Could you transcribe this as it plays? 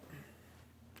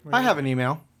I have an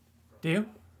email. Do you?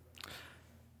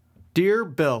 Dear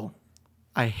Bill,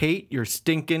 I hate your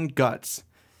stinking guts.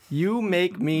 You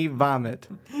make me vomit.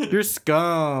 You're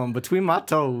scum between my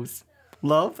toes.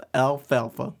 Love,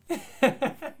 Alfalfa.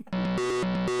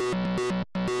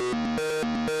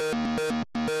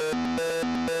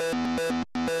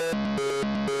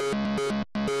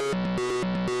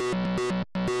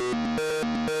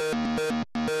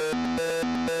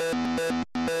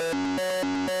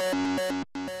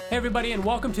 Hey everybody, and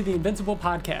welcome to the Invincible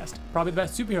Podcast, probably the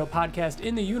best superhero podcast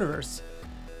in the universe.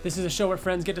 This is a show where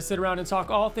friends get to sit around and talk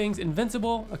all things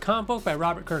Invincible, a comic book by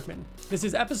Robert Kirkman. This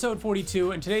is episode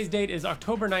 42, and today's date is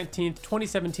October 19th,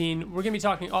 2017. We're going to be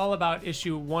talking all about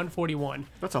issue 141.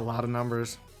 That's a lot of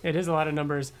numbers. It is a lot of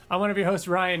numbers. I'm one of your hosts,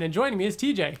 Ryan, and joining me is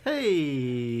TJ.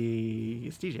 Hey,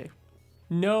 it's TJ.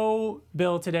 No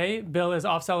Bill today. Bill is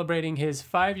off celebrating his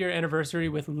 5-year anniversary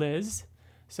with Liz,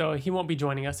 so he won't be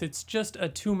joining us. It's just a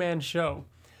two-man show.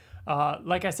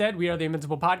 Like I said, we are the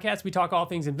Invincible Podcast. We talk all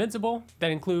things Invincible.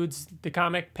 That includes the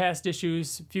comic, past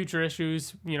issues, future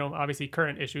issues, obviously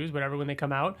current issues, whatever, when they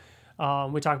come out.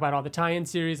 We talk about all the tie-in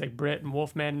series like Brit and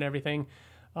Wolfman and everything.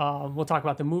 We'll talk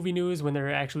about the movie news when there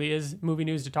actually is movie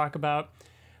news to talk about.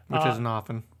 Which isn't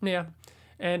often. Yeah.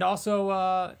 And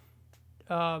also,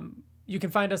 you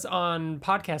can find us on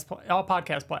all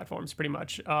podcast platforms, pretty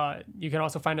much. You can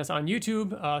also find us on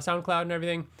YouTube, SoundCloud, and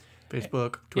everything.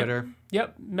 Facebook, Twitter.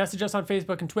 Yep. Message us on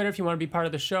Facebook and Twitter if you want to be part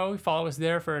of the show. Follow us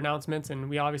there for announcements, and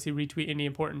we obviously retweet any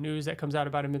important news that comes out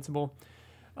about Invincible.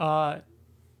 That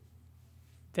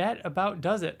about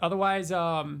does it. Otherwise,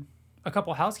 a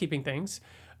couple housekeeping things.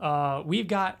 We've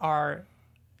got our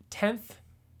 10th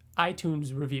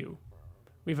iTunes review.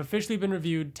 We've officially been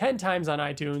reviewed 10 times on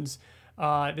iTunes.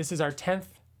 This is our 10th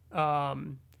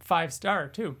 5-star,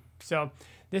 too. So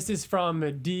this is from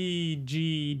DGDGHF.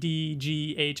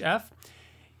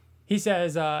 He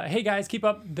says, hey guys, keep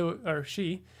up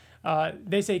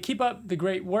they say, keep up the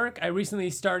great work. I recently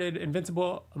started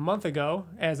Invincible a month ago,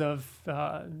 as of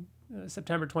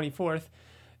September 24th.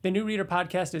 The New Reader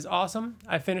podcast is awesome.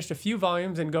 I finished a few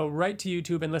volumes and go right to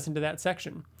YouTube and listen to that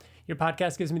section. Your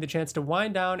podcast gives me the chance to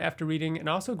wind down after reading, and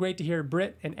also great to hear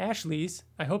Britt and Ashley's,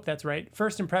 I hope that's right,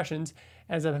 first impressions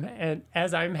as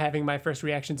I'm having my first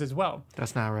reactions as well.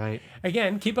 That's not right.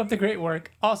 Again, keep up the great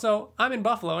work. Also, I'm in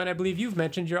Buffalo, and I believe you've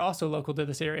mentioned you're also local to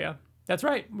this area. That's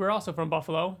right. We're also from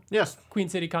Buffalo. Yes. Queen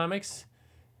City Comics.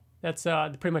 That's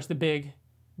pretty much the big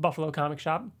Buffalo comic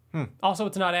shop. Also,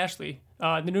 it's not Ashley.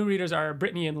 The new readers are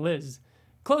Brittany and Liz.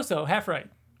 Close, though. Half right.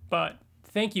 But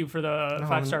thank you for the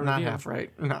 5-star review. Not half right.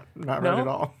 Not right at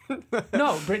all.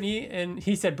 No, Brittany, and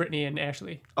he said Brittany and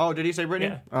Ashley. Oh, did he say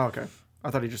Brittany? Yeah. Oh, okay. I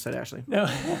thought he just said Ashley. No.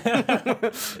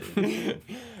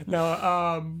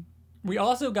 No. We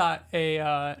also got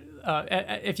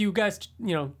if you guys,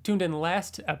 tuned in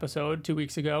last episode 2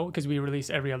 weeks ago, because we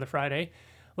release every other Friday.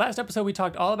 Last episode, we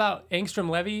talked all about Angstrom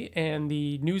Levy and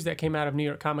the news that came out of New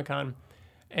York Comic Con.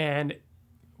 And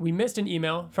we missed an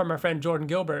email from our friend Jordan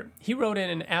Gilbert. He wrote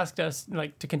in and asked us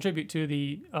to contribute to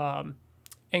the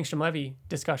Angstrom Levy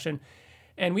discussion.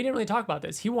 And we didn't really talk about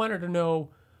this. He wanted to know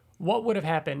what would have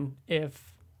happened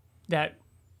if that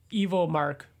evil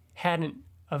Mark hadn't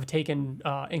have taken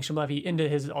Angstrom Levy into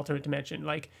his alternate dimension.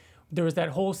 Like, there was that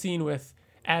whole scene with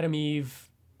Adam Eve.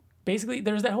 Basically,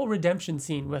 there was that whole redemption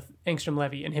scene with Angstrom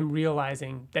Levy and him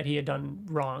realizing that he had done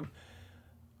wrong.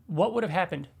 What would have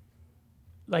happened?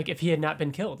 Like, if he had not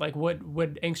been killed? Like,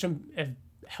 would Angstrom have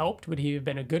helped? Would he have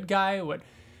been a good guy?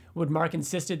 Would Mark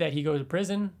insisted that he go to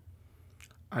prison?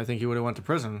 I think he would have went to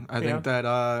prison. I think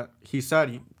that he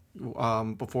said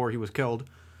before he was killed,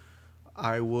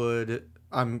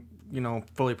 I'm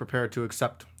fully prepared to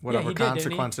accept whatever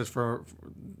consequences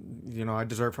I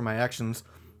deserve for my actions.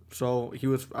 So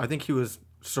I think he was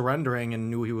surrendering and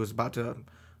knew he was about to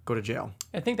go to jail.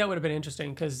 I think that would have been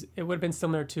interesting because it would have been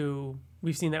similar to,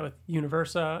 we've seen that with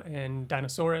Universa and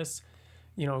Dinosaurus,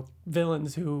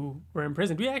 villains who were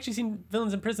imprisoned. We've actually seen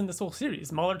villains in prison this whole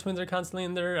series. Mauler twins are constantly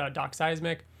in there, Doc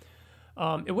Seismic.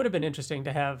 It would have been interesting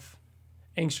to have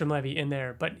Angstrom Levy in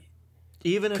there, but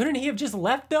couldn't he have just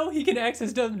left, though? He can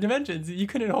access dimensions. You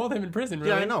couldn't hold him in prison,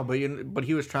 really. Yeah, I know, but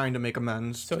he was trying to make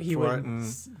amends for it. He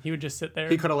would just sit there.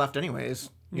 He could have left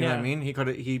anyways. You know what I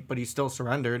mean? But he still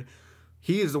surrendered.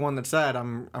 He is the one that said,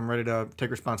 I'm ready to take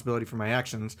responsibility for my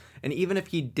actions. And even if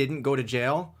he didn't go to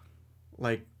jail,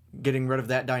 like getting rid of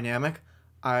that dynamic,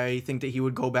 I think that he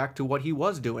would go back to what he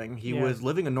was doing. He was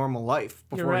living a normal life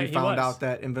before he found out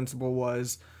that Invincible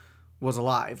was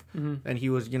alive. Mm-hmm. And he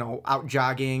was, out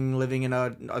jogging, living in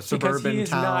a suburban because he is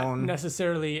town. Not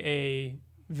necessarily a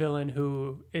villain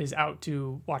who is out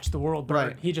to watch the world burn.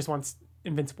 Right. He just wants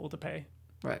Invincible to pay.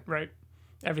 Right.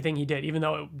 Everything he did, even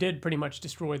though it did pretty much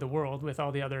destroy the world with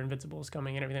all the other Invincibles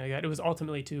coming and everything like that, it was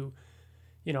ultimately to,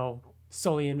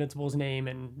 sully Invincible's name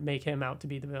and make him out to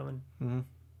be the villain. Mm-hmm.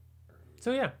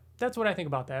 So yeah, that's what I think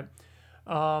about that.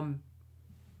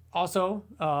 Also,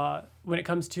 when it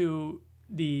comes to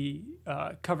the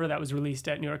cover that was released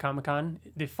at New York Comic Con,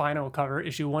 the final cover,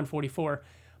 issue 144,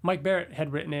 Mike Barrett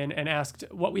had written in and asked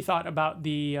what we thought about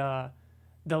the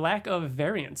lack of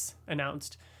variants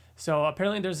announced. So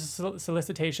apparently there's a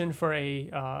solicitation for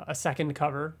a second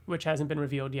cover, which hasn't been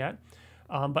revealed yet.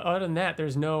 But other than that,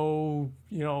 there's no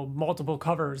multiple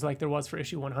covers like there was for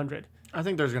issue 100. I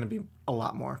think there's going to be a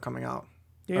lot more coming out.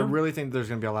 Do you? I really think there's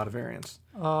going to be a lot of variants.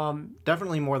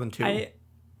 Definitely more than 2.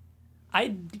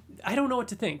 I don't know what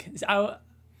to think.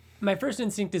 My first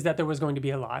instinct is that there was going to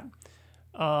be a lot.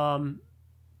 And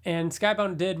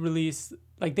Skybound did release,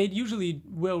 like they usually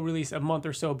will release a month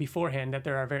or so beforehand that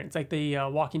there are variants. Like the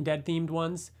Walking Dead themed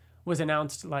ones was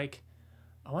announced like,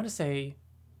 I want to say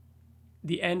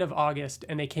the end of August,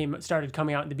 and they started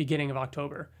coming out in the beginning of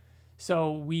October.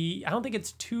 So I don't think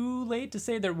it's too late to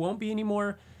say there won't be any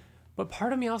more, but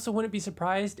part of me also wouldn't be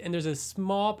surprised. And there's a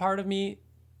small part of me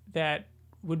that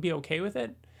would be okay with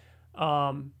it.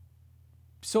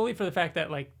 Solely for the fact that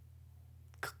like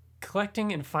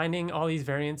collecting and finding all these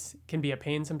variants can be a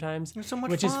pain sometimes. It's so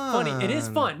much which fun. Is funny. It is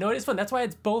fun. No, it is fun. That's why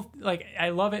it's both like I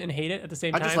love it and hate it at the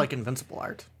same time. I just like Invincible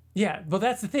art. Yeah, but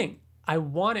that's the thing. I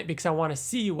want it because I want to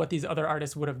see what these other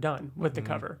artists would have done with the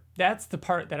cover. That's the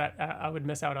part that I would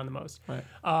miss out on the most. Right.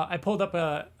 I pulled up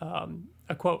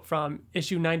a quote from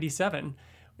issue 97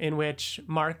 in which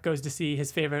Mark goes to see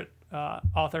his favorite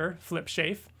author, Flip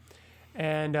Schaff.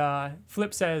 And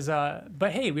Flip says,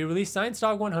 but hey, we released Science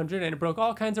Dog 100 and it broke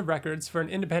all kinds of records for an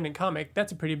independent comic.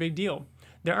 That's a pretty big deal.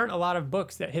 There aren't a lot of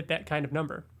books that hit that kind of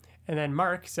number. And then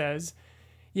Mark says,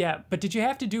 yeah, but did you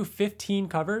have to do 15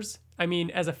 covers? I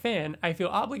mean, as a fan, I feel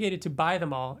obligated to buy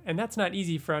them all, and that's not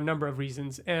easy for a number of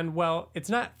reasons. And, well, it's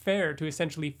not fair to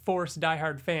essentially force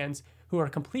diehard fans who are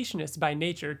completionists by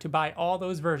nature to buy all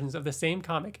those versions of the same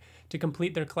comic to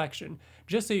complete their collection,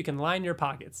 just so you can line your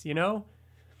pockets, you know?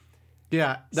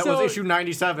 Yeah, that was issue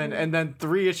 97, and then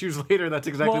 3 issues later, that's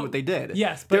exactly what they did.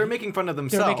 Yes, but they were making fun of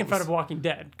themselves. They were making fun of Walking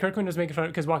Dead. Kirkman was making fun of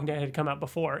it because Walking Dead had come out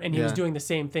before, and he was doing the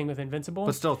same thing with Invincible.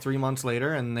 But still, 3 months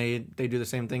later, and they do the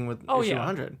same thing with issue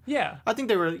 100. Yeah, I think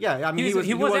they were. Yeah, I mean,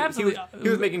 he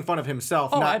was making fun of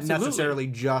himself, not necessarily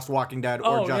just Walking Dead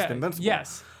or just Invincible.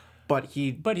 Yes. But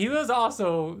he was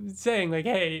also saying like,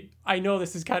 hey, I know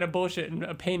this is kind of bullshit and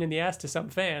a pain in the ass to some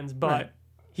fans, but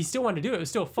he still wanted to do it. It was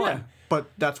still fun. Yeah, but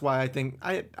that's why I think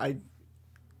I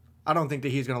don't think that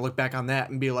he's going to look back on that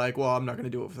and be like, well, I'm not going to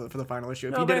do it for the final issue.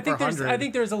 If he did it for 100, I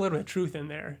think there's a little bit of truth in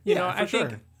there. You know, I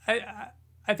think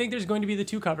I think there's going to be the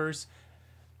 2 covers.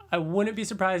 I wouldn't be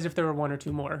surprised if there were 1 or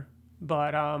 2 more,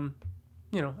 but I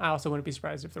also wouldn't be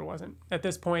surprised if there wasn't. At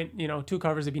this point, 2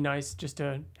 covers would be nice just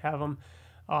to have them.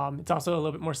 It's also a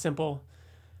little bit more simple.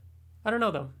 I don't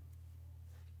know though.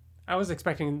 I was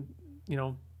expecting,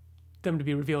 them to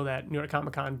be revealed at New York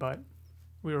Comic Con, but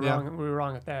we were wrong. We were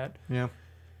wrong at that. Yeah.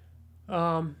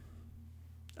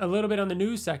 A little bit on the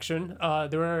news section.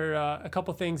 There were a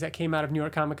couple things that came out of New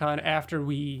York Comic Con after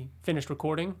we finished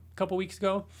recording a couple weeks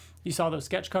ago. You saw those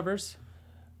sketch covers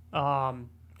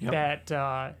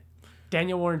that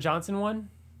Daniel Warren Johnson won,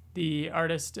 the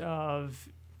artist of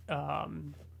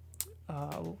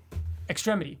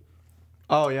Extremity.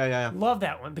 Oh, yeah. Love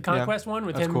that one. The Conquest one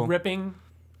with him cool. ripping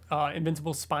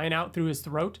Invincible's spine out through his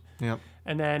throat. Yep.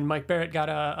 And then Mike Barrett got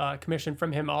a commission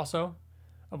from him also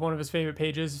of one of his favorite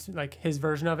pages, like his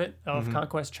version of it, of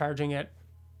Conquest charging at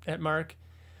Mark.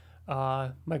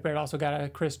 Mike Barrett also got a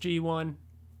Chris G one,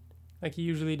 like he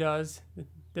usually does.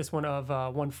 This one of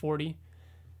 140.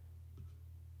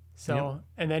 So,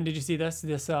 and then did you see this?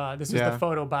 This was the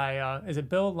photo by, is it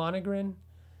Bill Lonergan?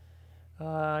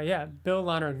 Bill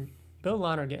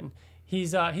Lonergan.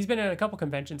 He's been at a couple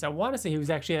conventions. I want to say he was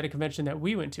actually at a convention that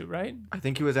we went to, right? I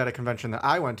think he was at a convention that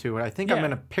I went to, and I think I'm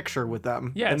in a picture with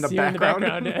them in the background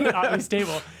at Otley's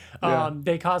table.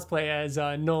 They cosplay as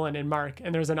Nolan and Mark,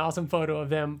 and there's an awesome photo of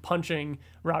them punching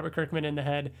Robert Kirkman in the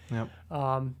head. Yep.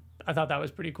 I thought that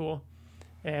was pretty cool,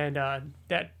 and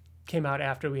that came out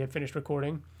after we had finished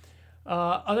recording.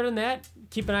 Other than that,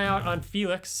 keep an eye out on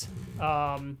Felix.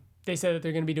 They said that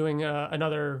they're going to be doing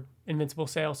another Invincible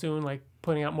sale soon, like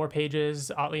putting out more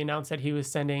pages. Otley announced that he was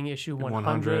sending issue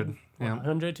 100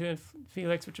 to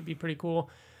Felix, which would be pretty cool.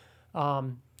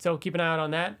 So keep an eye out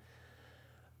on that.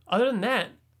 Other than that,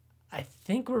 I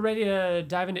think we're ready to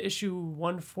dive into issue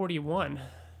 141.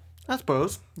 I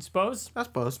suppose. You suppose? I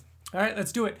suppose. All right,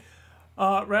 let's do it.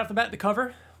 Right off the bat, the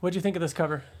cover. What'd you think of this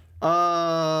cover?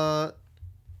 I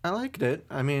liked it.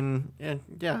 I mean,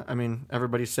 yeah. I mean,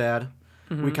 everybody's sad.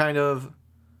 Mm-hmm. We kind of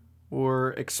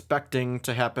were expecting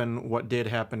to happen what did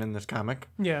happen in this comic.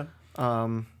 Yeah.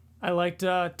 I liked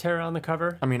Tara on the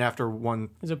cover. I mean, after one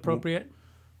Is appropriate.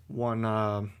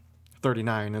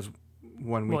 139 is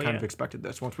when we kind of expected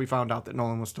this. Once we found out that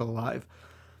Nolan was still alive.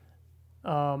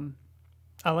 I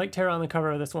like Tara on the cover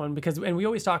of this one because, and we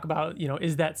always talk about,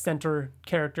 is that center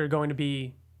character going to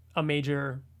be a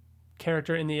major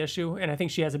character in the issue? And I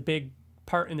think she has a big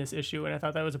part in this issue, and I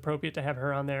thought that was appropriate to have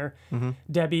her on there. Mm-hmm.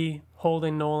 Debbie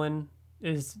holding Nolan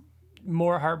is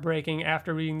more heartbreaking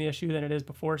after reading the issue than it is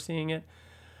before seeing it.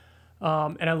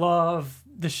 And I love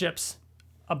the ships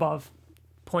above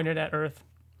pointed at Earth.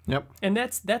 Yep. And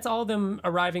that's all of them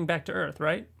arriving back to Earth,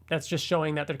 right? That's just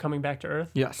showing that they're coming back to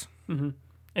Earth. Yes. Mm-hmm.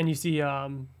 And you see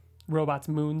Robot's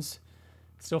moons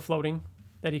still floating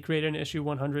that he created in issue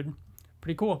 100.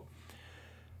 Pretty cool.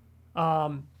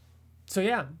 So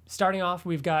yeah, starting off,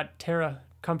 we've got Tara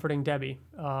comforting Debbie.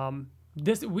 Like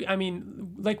you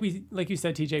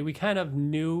said, TJ, we kind of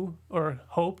knew or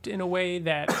hoped in a way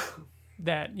that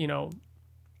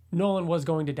Nolan was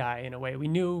going to die in a way. We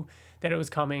knew that it was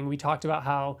coming. We talked about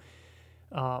how,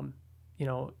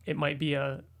 it might be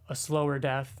a slower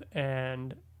death,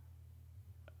 and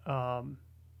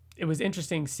it was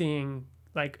interesting seeing,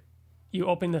 like, you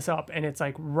open this up and it's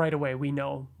like right away we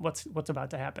know what's about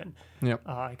to happen. Yep.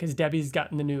 Because Debbie's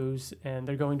gotten the news and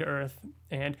they're going to Earth.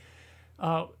 And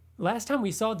last time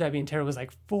we saw Debbie and Tara was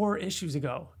like 4 issues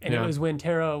ago, and it was when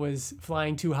Tara was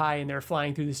flying too high and they're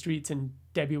flying through the streets and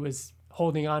Debbie was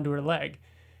holding onto her leg,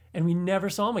 and we never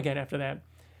saw him again after that.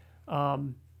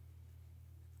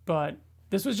 But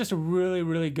this was just a really,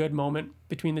 really good moment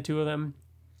between the two of them.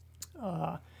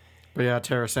 But yeah,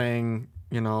 Tara saying,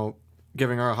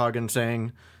 giving her a hug and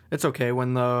saying, it's okay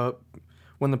when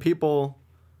people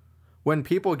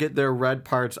get their red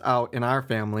parts out in our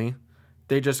family,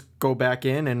 they just go back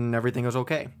in and everything is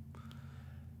okay.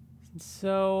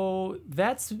 So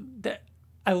that.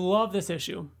 I love this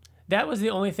issue. That was the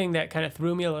only thing that kind of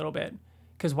threw me a little bit.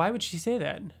 Because why would she say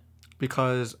that?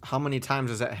 Because how many times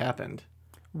has that happened?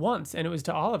 Once, and it was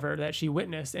to Oliver that she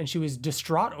witnessed, and she was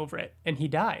distraught over it, and he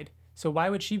died. So why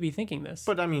would she be thinking this?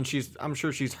 But I mean, I'm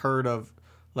sure she's heard of,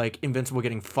 like, Invincible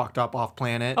getting fucked up off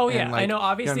planet. Oh yeah, and, like, I know.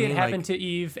 Obviously, it happened like, to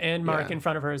Eve and Mark in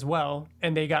front of her as well,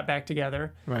 and they got back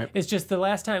together. Right. It's just the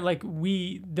last time, like,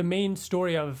 the main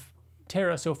story of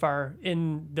Tara so far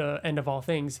in the End of All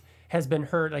Things has been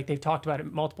her. Like, they've talked about it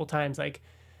multiple times. Like,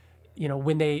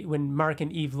 when Mark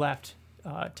and Eve left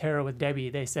Tara with Debbie,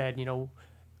 they said,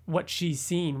 what she's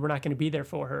seen, we're not going to be there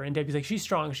for her. And Debbie's like, she's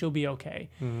strong, she'll be okay.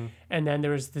 Mm-hmm. And then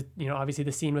there was the, obviously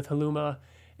the scene with Haluma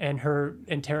and her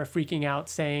and Tara freaking out,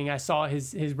 saying, I saw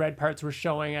his red parts were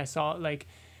showing. I saw, like.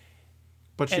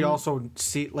 But she also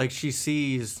she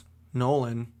sees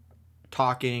Nolan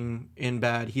talking in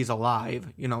bed. He's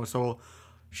alive, so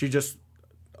she just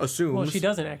assumes. Well, she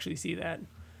doesn't actually see that.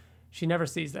 She never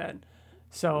sees that.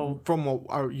 So. From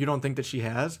what, you don't think that she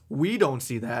has? We don't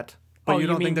see that. But you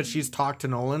don't think that she's talked to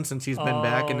Nolan since he's been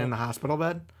back and in the hospital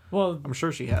bed? Well, I'm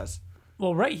sure she has.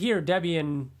 Well, right here, Debbie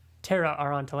and Tara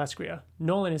are on Telescria.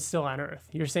 Nolan is still on Earth.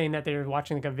 You're saying that they're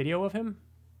watching like a video of him?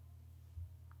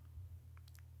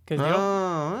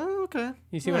 Okay.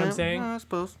 You see what I'm saying? I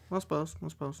suppose.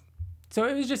 So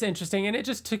it was just interesting, and it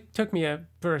just took me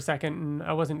for a second, and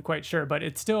I wasn't quite sure, but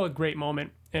it's still a great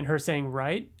moment. And her saying,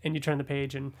 right, and you turn the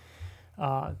page, and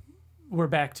we're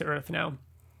back to Earth now.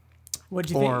 What'd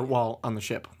you think? Or, on the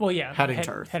ship. Well, yeah. Heading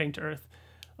to Earth. Heading to Earth.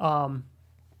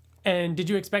 And did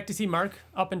you expect to see Mark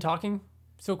up and talking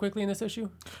so quickly in this issue?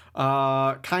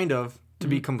 Kind of, to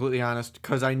be completely honest,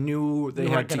 because I knew they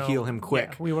had to heal him quick.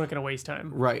 Yeah, we weren't going to waste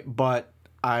time. Right, but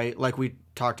like we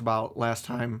talked about last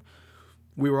time,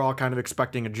 we were all kind of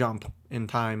expecting a jump in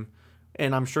time.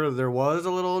 And I'm sure there was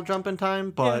a little jump in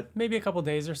time, but... Yeah, maybe a couple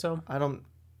days or so. I don't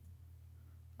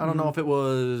know if it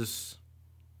was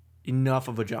enough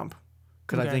of a jump.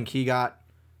 Because I think he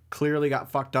clearly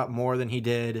got fucked up more than he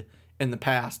did in the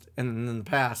past. And in the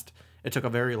past, it took a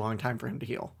very long time for him to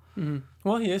heal. Mm-hmm.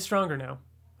 Well, he is stronger now.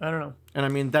 I don't know. And I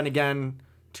mean, then again,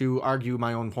 to argue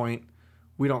my own point,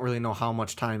 we don't really know how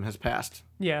much time has passed.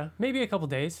 Yeah, maybe a couple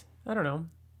days. I don't know.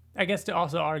 I guess to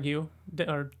also argue,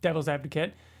 or devil's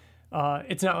advocate,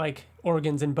 it's not like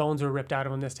organs and bones were ripped out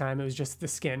of him this time. It was just the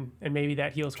skin. And maybe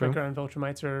that heals quicker on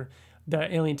Viltrumites, or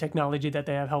the alien technology that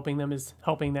they have helping them is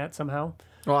helping that somehow.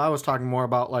 Well, I was talking more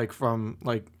about from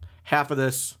half of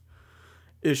this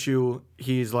issue,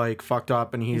 he's fucked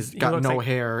up and he's got no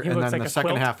hair, and then the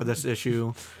second half of this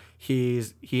issue,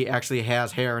 he actually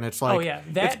has hair, and it's like, Oh yeah,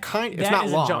 it's not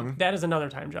is long. a jump. That is another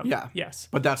time jump. Yeah. Yes.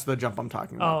 But that's the jump I'm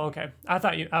talking about. Oh, okay. I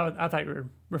thought you were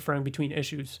referring between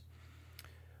issues.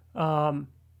 So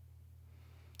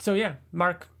yeah,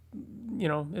 Mark,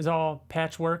 is all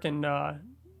patchwork, and I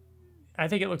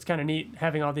think it looks kind of neat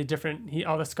having all the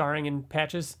all the scarring and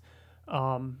patches.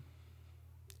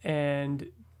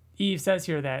 And Eve says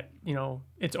here that,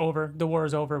 it's over. The war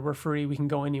is over. We're free. We can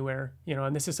go anywhere.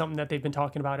 And this is something that they've been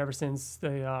talking about ever since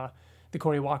the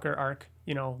Cory Walker arc.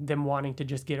 Them wanting to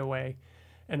just get away,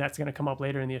 and that's going to come up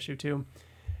later in the issue too.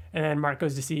 And then Mark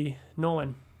goes to see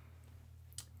Nolan.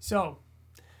 So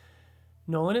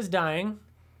Nolan is dying,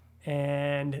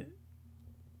 and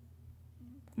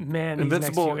man, these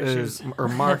Invincible next few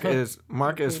issues.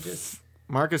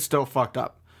 Mark is still fucked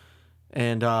up,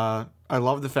 and I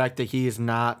love the fact that he is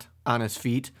not on his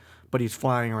feet, but he's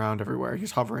flying around everywhere.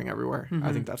 He's hovering everywhere. Mm-hmm.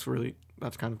 I think that's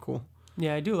kind of cool.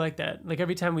 Yeah, I do like that. Like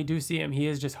every time we do see him, he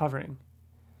is just hovering.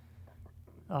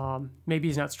 Maybe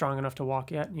he's not strong enough to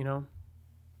walk yet,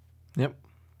 Yep.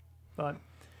 But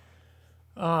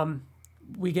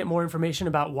we get more information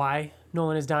about why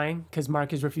Nolan is dying, because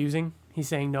Mark is refusing. He's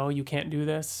saying, no, you can't do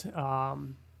this.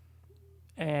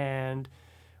 And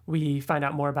we find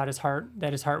out more about his heart,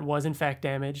 that his heart was in fact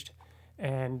damaged,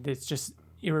 and it's just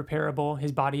irreparable.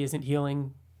 His body isn't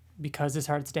healing because his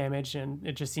heart's damaged, and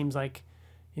it just seems like,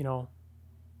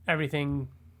 everything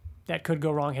that could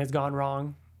go wrong has gone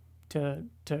wrong to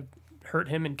hurt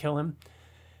him and kill him.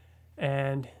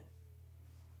 And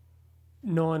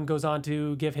Nolan goes on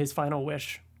to give his final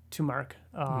wish to Mark.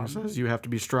 He says, you have to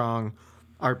be strong.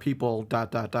 Our people, ...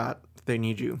 they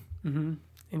need you. Mm-hmm.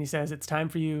 And he says, it's time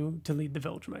for you to lead the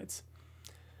Viltrumites.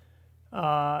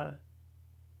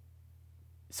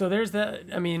 So there's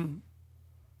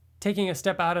taking a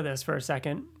step out of this for a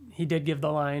second, he did give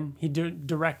the line. He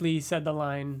directly said the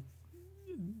line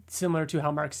similar to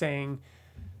how Mark's saying,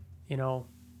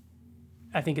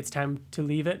 I think it's time to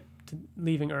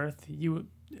leaving Earth.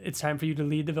 It's time for you to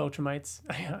lead the Viltrumites.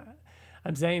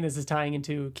 I'm saying this is tying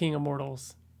into King of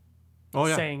Mortals. Oh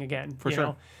yeah, saying again, for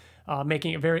sure.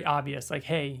 Making it very obvious, like,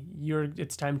 hey,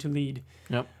 it's time to lead.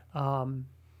 Yep.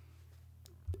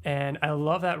 And I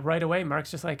love that right away.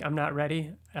 Mark's just like, I'm not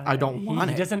ready. I don't want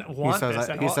it. He doesn't want this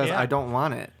at all. He says, yeah. I don't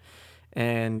want it.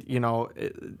 And,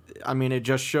 it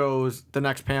just shows the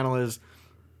next panel is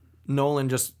Nolan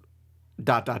just ...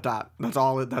 That's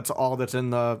all that's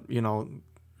in the,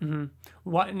 Mm-hmm.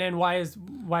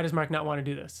 Why does Mark not want to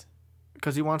do this?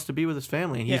 Because he wants to be with his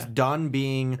family. And he's done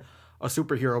being a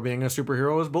superhero. Being a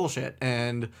superhero is bullshit.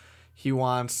 And he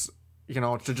wants,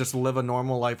 to just live a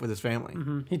normal life with his family.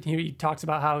 Mm-hmm. He talks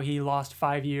about how he lost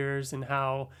 5 years and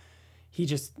how he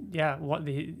just,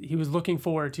 he was looking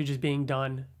forward to just being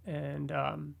done. And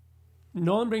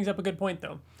Nolan brings up a good point,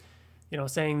 though.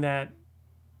 Saying that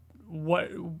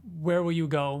where will you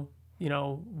go?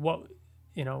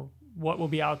 What will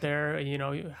be out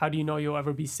there? How do you know you'll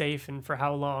ever be safe, and for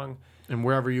how long? And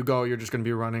wherever you go, you're just going to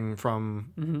be running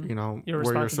from, Your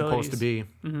where you're supposed to be.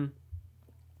 Mm-hmm.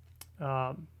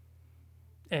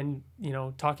 And,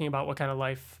 talking about what kind of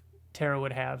life Tara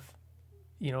would have,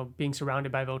 being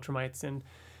surrounded by Viltrumites. And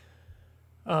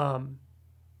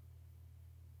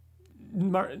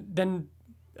then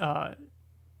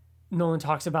Nolan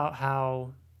talks about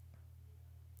how,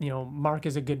 Mark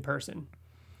is a good person.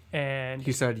 And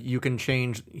he said, you can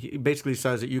change. He basically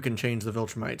says that you can change the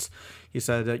Viltrumites. He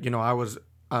said that,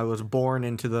 I was born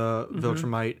into the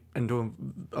Viltrumite, into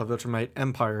a Viltrumite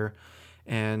empire,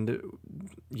 and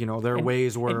their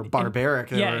ways were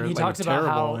barbaric. And he talks about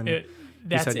how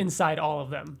that's said, inside all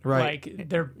of them. Right.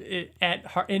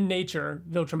 Like in nature,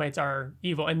 Viltrumites are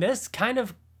evil, and this kind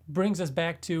of brings us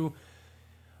back to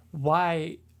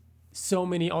why so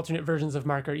many alternate versions of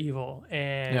Mark are evil,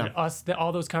 and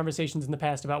all those conversations in the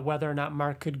past about whether or not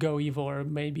Mark could go evil or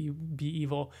maybe be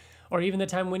evil, or even the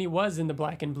time when he was in the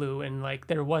black and blue and like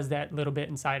there was that little bit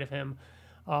inside of him,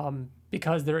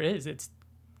 because it's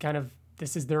kind of,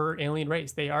 this is their alien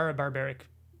race. They are a barbaric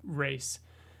race.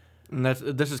 And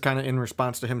this is kind of in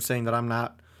response to him saying that I'm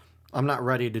not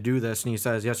ready to do this, and he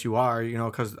says, yes, you are,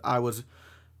 because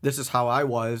this is how I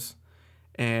was,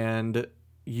 and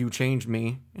you changed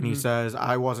me. And he says,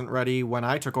 I wasn't ready when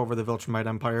I took over the Viltrumite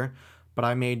Empire, but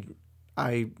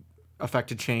I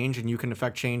affected change, and you can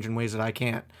affect change in ways that I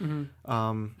can't.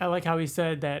 I like how he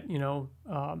said that,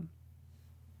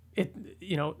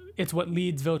 it's what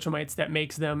leads Viltrumites that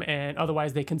makes them, and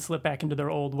otherwise they can slip back into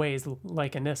their old ways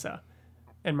like Anissa.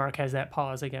 And Mark has that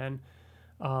pause again.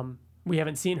 We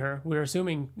haven't seen her. We're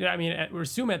assuming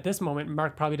at this moment,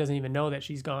 Mark probably doesn't even know that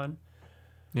she's gone.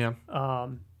 Yeah.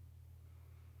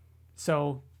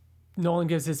 So Nolan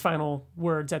gives his final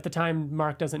words. At the time,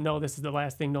 Mark doesn't know this is the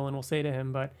last thing Nolan will say to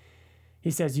him, but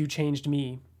he says, "You changed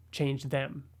me, changed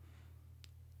them."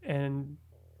 And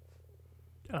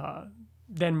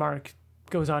then Mark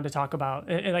goes on to talk about,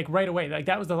 and like right away, like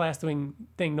that was the last thing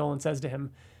Nolan says to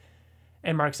him.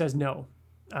 And Mark says, "No,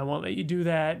 I won't let you do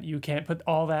that. You can't put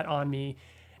all that on me."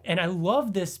 And I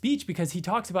love this speech because he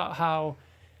talks about how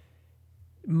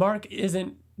Mark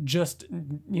isn't just,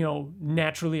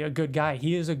 naturally a good guy.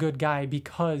 He is a good guy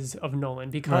because of Nolan,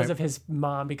 because of his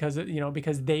mom, because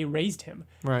they raised him.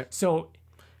 Right. So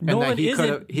Nolan he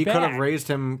isn't he could bad. have raised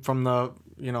him from the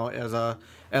as a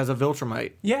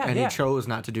Viltrumite. Yeah, and yeah. he chose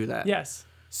not to do that. Yes.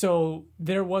 So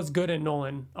there was good in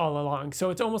Nolan all along. So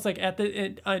it's almost like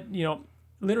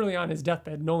literally on his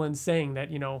deathbed, Nolan's saying that,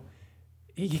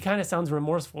 he kind of sounds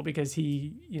remorseful because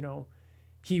he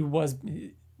was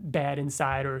bad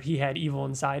inside, or he had evil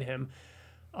inside him.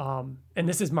 And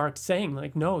this is Mark saying,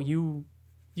 like, no, you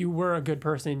were a good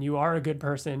person. You are a good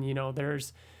person.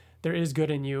 There is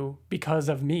good in you because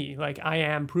of me. Like, I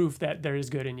am proof that there is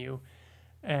good in you.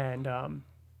 And,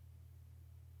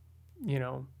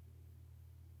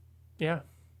 yeah.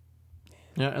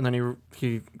 Yeah, and then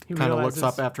he kind of looks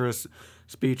up after his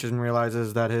speech and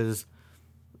realizes that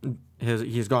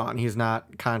he's gone. He's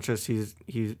not conscious. He's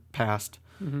passed,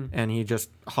 and he just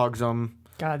hugs him.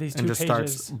 God, these two and just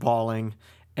pages. starts bawling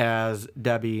as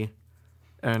Debbie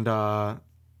and I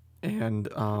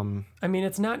mean,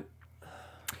 it's not.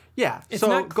 Yeah. It's so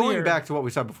not going clear. back to what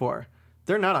we said before,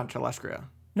 they're not on Telescria.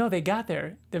 No, they got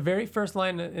there. The very first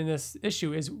line in this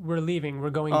issue is, "We're leaving.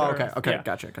 We're going to Oh, Earth." okay. Yeah.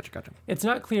 Gotcha. It's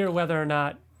not clear whether or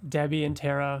not Debbie and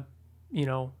Tara,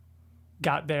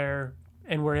 got there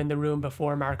and were in the room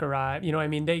before Mark arrived.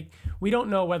 We don't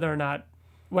know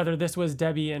whether this was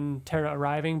Debbie and Tara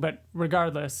arriving, but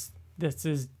regardless, this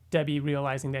is Debbie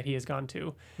realizing that he has gone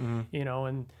too.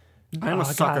 And I'm a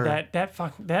sucker. God,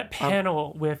 that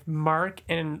panel with Mark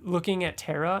and looking at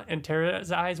Tara and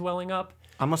Tara's eyes welling up.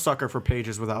 I'm a sucker for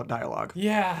pages without dialogue,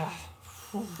 Yeah.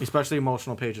 especially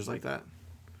emotional pages like that.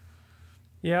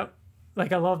 Yep.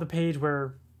 Like, I love the page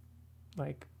where,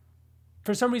 like,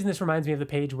 for some reason this reminds me of the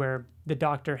page where the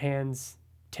doctor hands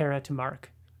Tara to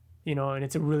Mark, and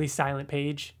it's a really silent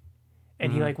page,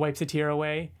 and he like wipes a tear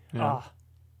away. Yeah. Oh,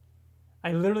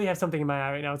 I literally have something in my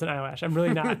eye right now. It's an eyelash. I'm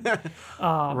really not.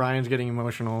 Ryan's getting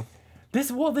emotional. This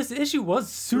issue was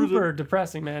super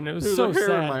depressing, man. It was There's so a hair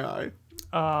sad. in my eye.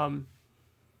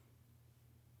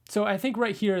 So I think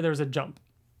right here there's a jump,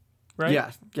 right?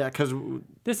 Yeah, because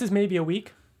This is maybe a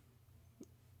week,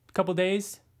 a couple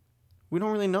days. we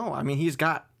don't really know. I mean,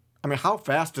 how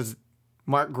fast does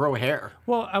Mark grow hair?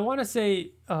 Well, I want to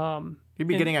say, He'd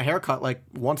be getting a haircut like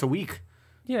once a week.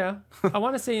 yeah, I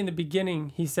want to say in the beginning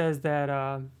he says that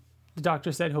the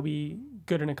doctor said he'll be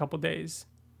good in a couple days.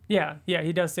 Yeah,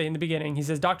 he does say in the beginning. He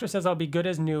says, "Doctor says I'll be good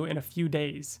as new in a few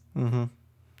days. Mm-hmm.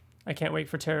 I can't wait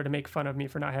for Tara to make fun of me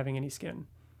for not having any skin."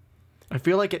 I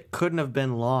feel like it couldn't have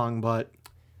been long, but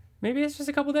Maybe it's just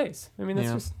a couple days. I mean, that's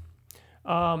Yeah. just.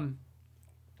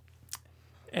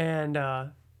 And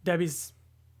Debbie's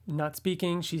not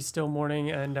speaking. She's still mourning,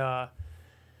 and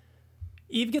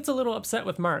Eve gets a little upset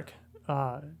with Mark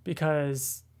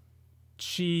because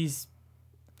she's.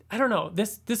 I don't know.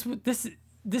 This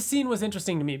scene was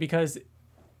interesting to me because.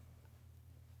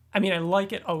 I mean, I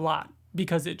like it a lot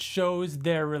because it shows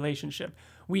their relationship.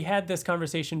 We had this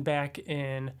conversation back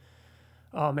in.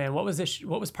 Oh man, what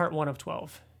was part 1 of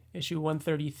 12? Issue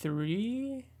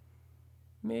 133,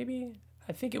 maybe?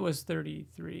 I think it was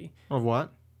 33. of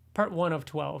what? Part 1 of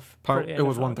 12. It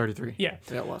was 133. Yeah.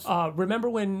 Yeah, it was. Remember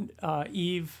when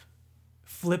Eve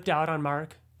flipped out on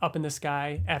Mark up in the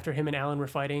sky after him and Alan were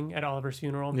fighting at Oliver's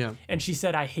funeral? Yeah. And she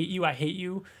said, I hate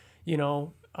you,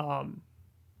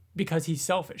 because he's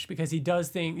selfish, because he does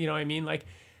things, you know what I mean? Like,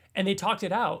 and they talked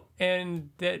it out,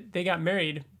 and that they got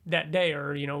married that day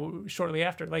or, shortly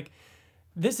after. Like,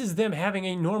 this is them having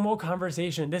a normal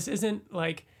conversation. This isn't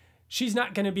like, she's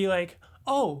not going to be like,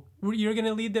 oh, you're going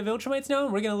to lead the Viltrumites now?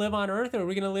 We're going to live on Earth, or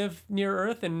we're going to live near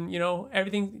Earth, and,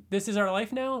 everything, this is our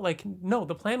life now? Like, no,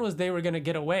 the plan was they were going to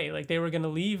get away. Like, they were going to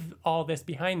leave all this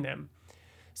behind them.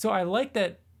 So I like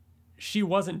that she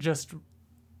wasn't just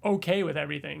okay with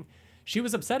everything. She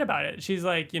was upset about it. She's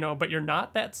like, but you're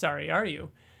not that sorry, are you?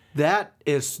 That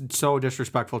is so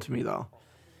disrespectful to me, though.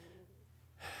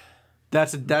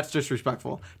 That's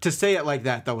disrespectful. To say it like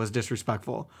that, though, was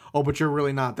disrespectful. Oh, but you're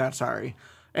really not that sorry.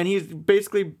 And he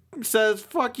basically says,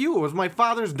 fuck you. It was my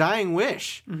father's dying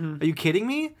wish. Mm-hmm. Are you kidding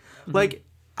me? Mm-hmm. Like,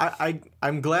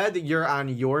 I'm glad that you're on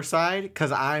your side,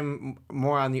 because I'm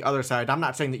more on the other side. I'm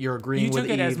not saying that you're agreeing with Eve.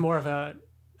 You took it as more of a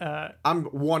I'm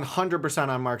 100%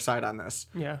 on Mark's side on this.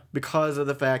 Yeah. Because of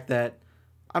the fact that,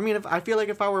 I mean, I feel like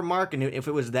if I were Mark and if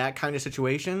it was that kind of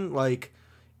situation, like,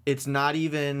 it's not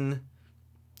even,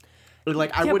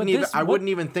 like, I wouldn't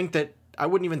even think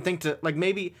to, like,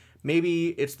 maybe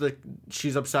it's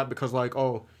she's upset because, like,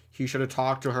 oh, he should have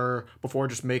talked to her before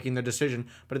just making the decision.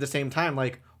 But at the same time,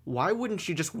 like, why wouldn't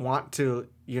she just want to,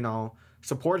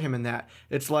 support him in that?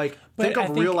 It's like, think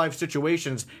of real life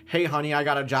situations. Hey, honey, I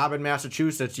got a job in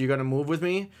Massachusetts. You gonna move with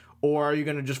me, or are you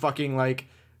gonna just fucking like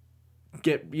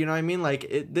get? You know what I mean? Like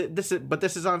this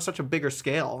is on such a bigger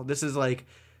scale. This is like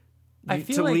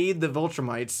lead the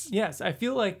Viltrumites. Yes, I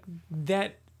feel like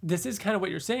that. This is kind of what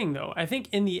you're saying, though. I think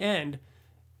in the end,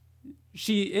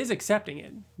 she is accepting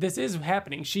it. This is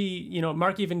happening. She,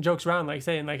 Mark even jokes around, like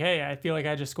saying, like, "Hey, I feel like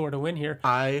I just scored a win here."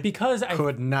 I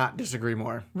could not disagree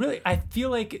more. Really, I feel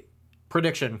like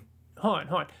prediction. Hold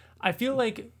on. I feel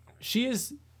like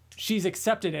she's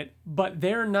accepted it, but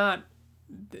they're not.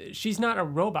 She's not a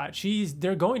robot.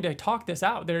 They're going to talk this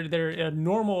out. They're a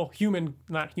normal human,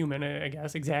 not human, I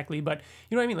guess exactly, but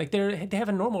you know what I mean. Like they have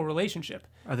a normal relationship.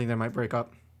 I think they might break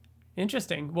up.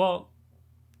 Interesting. Well,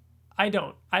 I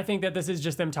don't. I think that this is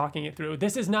just them talking it through.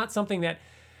 This is not something that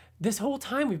this whole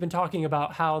time we've been talking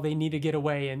about how they need to get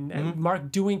away and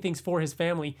Mark doing things for his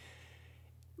family.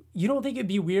 You don't think it'd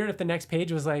be weird if the next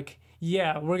page was like,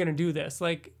 yeah, we're going to do this?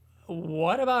 Like,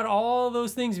 what about all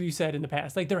those things we said in the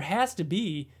past? Like, there has to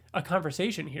be a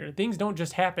conversation here. Things don't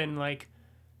just happen like,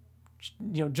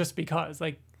 just because.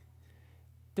 Like,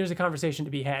 there's a conversation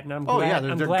to be had, and I'm glad.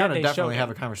 They're going to definitely have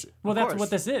a conversation. Well, that's what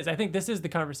this is. I think this is the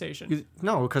conversation.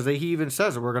 No, because he even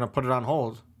says that we're going to put it on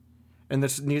hold, and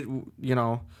this,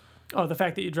 Oh, the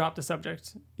fact that you dropped the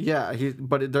subject. Yeah,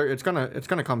 it's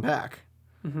gonna come back.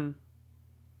 Mm-hmm.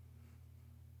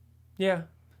 Yeah,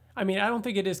 I mean, I don't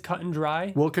think it is cut and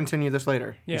dry. We'll continue this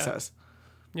later. Yeah. He says.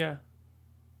 Yeah.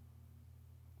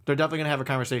 They're definitely going to have a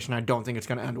conversation. I don't think it's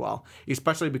going to end well,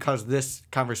 especially because this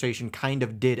conversation kind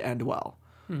of did end well.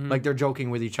 Mm-hmm. Like, they're joking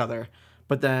with each other.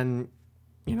 But then,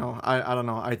 I don't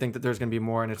know. I think that there's going to be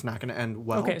more, and it's not going to end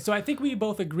well. Okay, so I think we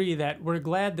both agree that we're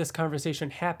glad this conversation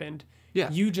happened. Yeah.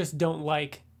 You just don't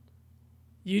like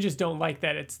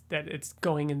that it's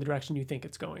going in the direction you think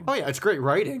it's going. Oh, yeah, it's great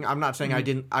writing. I'm not saying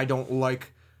I don't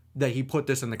like that he put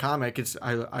this in the comic.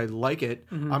 I like it.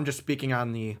 Mm-hmm. I'm just speaking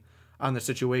on the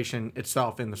situation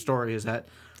itself in the story. Is that,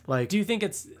 like, do you think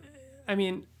it's, I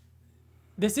mean,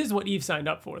 this is what Eve signed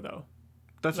up for, though.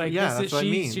 That's like, that's what I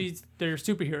mean. They're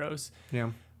superheroes. Yeah.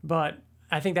 But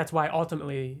I think that's why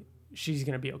ultimately she's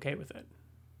going to be okay with it.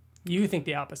 You think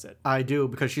the opposite. I do,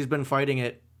 because she's been fighting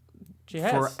it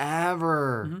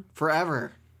forever. Mm-hmm.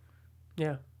 Forever.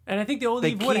 Yeah. And I think the old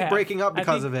Eve would have. They keep breaking up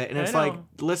because of it. And it's like,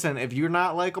 listen, if you're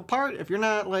not like apart, if you're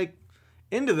not like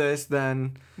into this,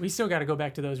 then we still got to go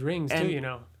back to those rings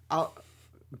too,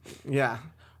 Yeah.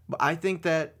 But I think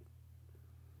that,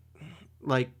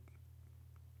 like,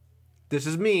 this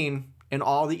is mean, and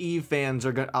all the Eve fans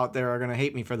out there are going to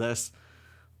hate me for this,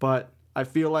 but I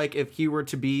feel like if he were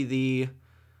to be the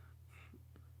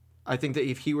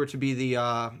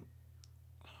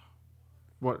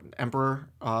emperor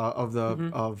of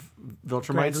Viltrumites,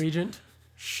 Grand Regent,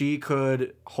 she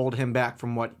could hold him back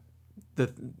from what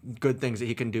the good things that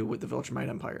he can do with the Viltrumite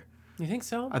Empire. You think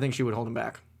so? I think she would hold him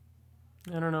back.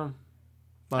 I don't know.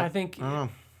 But, I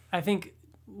think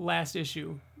last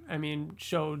issue,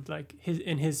 showed, like,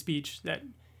 in his speech that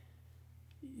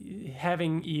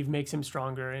having Eve makes him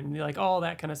stronger, and like all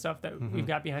that kind of stuff that we've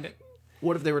got behind it.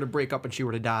 What if they were to break up and she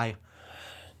were to die?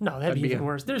 No, that'd be even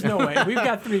worse. There's no way. We've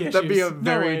got 3 issues. That'd be a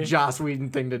very Joss Whedon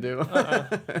thing to do.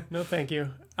 No, thank you.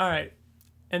 All right.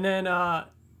 And then the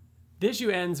issue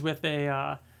ends with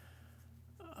a,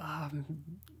 I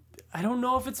don't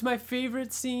know if it's my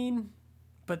favorite scene,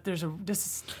 but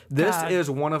this is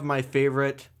one of my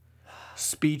favorite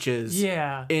speeches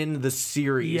in the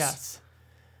series. Yes.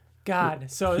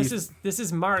 God. So this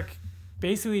is Mark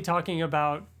basically talking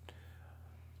about,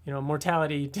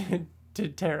 mortality to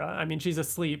Tara. She's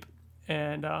asleep,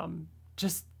 and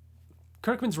just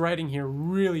Kirkman's writing here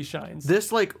really shines.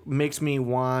 This, like, makes me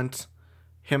want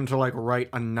him to, like, write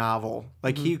a novel.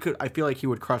 Like, he could. I feel like he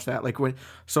would crush that. Like,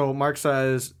 Mark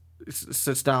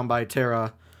sits down by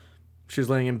Tara. She's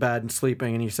laying in bed and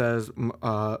sleeping, and he says,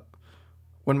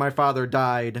 when my father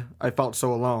died, I felt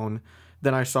so alone.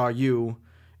 Then I saw you,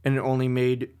 and it only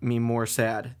made me more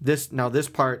sad. This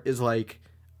part is, like,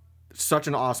 such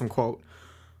an awesome quote.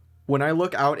 When I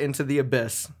look out into the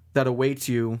abyss that awaits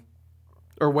you,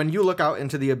 or when you look out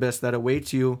into the abyss that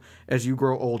awaits you as you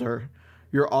grow older,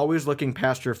 you're always looking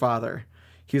past your father.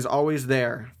 He's always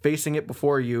there, facing it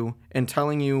before you and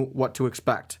telling you what to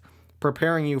expect.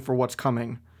 preparing you for what's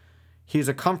coming. He's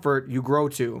a comfort you grow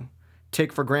to,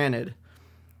 take for granted.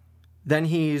 Then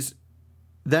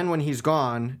when he's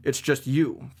gone, it's just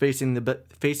you facing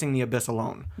the abyss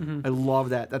alone. I love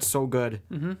that. That's so good.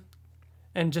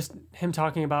 And just him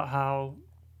talking about how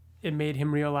it made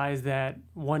him realize that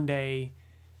one day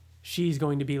she's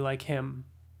going to be like him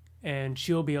and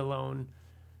she'll be alone.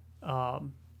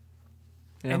 And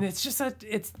it's just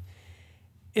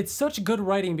it's such good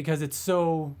writing because it's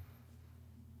a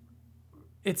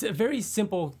very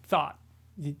simple thought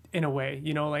in a way,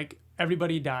 like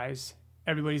everybody dies,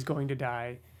 everybody's going to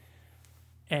die.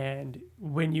 And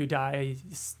when you die,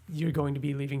 you're going to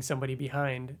be leaving somebody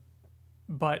behind.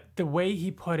 But the way he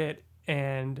put it,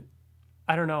 and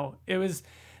I don't know, this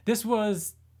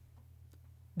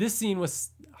scene was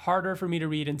harder for me to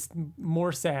read and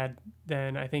more sad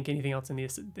than I think anything else in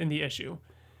the issue.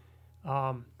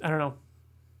 I don't know.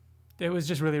 It was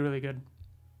just really, really good.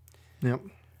 Yep.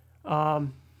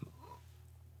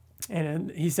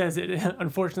 And he says it,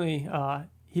 unfortunately,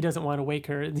 he doesn't want to wake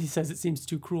her. He says it seems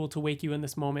too cruel to wake you in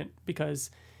this moment because,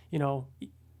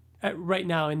 right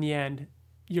now in the end,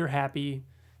 you're happy,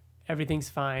 everything's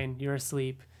fine, you're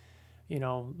asleep,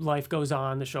 life goes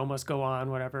on, the show must go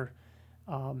on, whatever.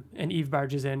 And Eve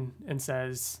barges in and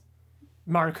says,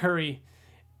 "Mark, hurry."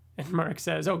 And Mark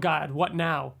says, "Oh God, what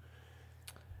now?"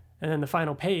 And then the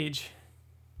final page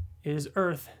is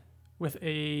Earth with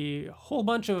a whole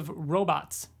bunch of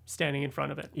robots standing in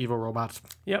front of it. Evil robots.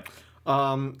 Yep.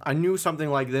 I knew something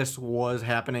like this was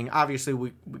happening.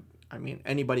 Obviously,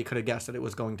 anybody could have guessed that it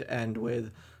was going to end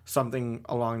with something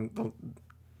along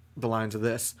the lines of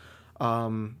this,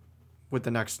 with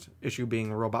the next issue being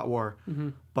a robot war.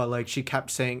 But she kept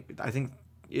saying, I think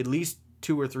at least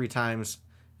 2 or 3 times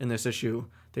in this issue,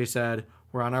 they said,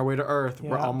 "We're on our way to Earth. Yeah.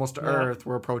 We're almost to Earth.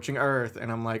 We're approaching Earth."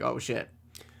 And I'm like, oh shit.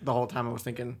 The whole time I was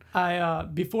thinking.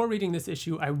 Before reading this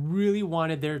issue, I really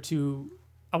wanted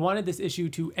I wanted this issue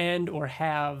to end or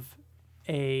have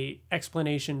a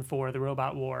explanation for the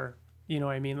robot war. You know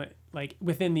what I mean? Like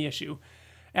within the issue.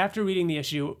 After reading the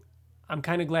issue, I'm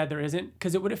kind of glad there isn't,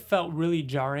 because it would have felt really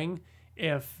jarring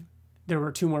if there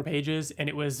were 2 more pages and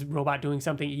it was Robot doing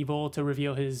something evil to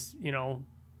reveal his,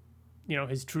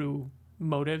 his true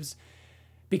motives.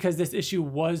 Because this issue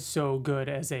was so good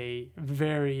as a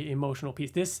very emotional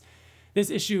piece. This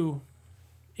issue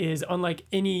is unlike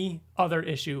any other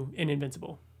issue in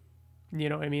Invincible. You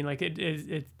know what I mean?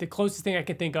 It the closest thing I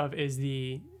can think of is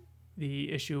the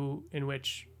issue in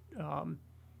which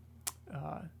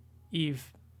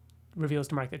Eve reveals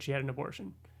to Mark that she had an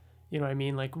abortion. You know what I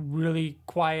mean? Really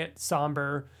quiet,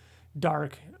 somber,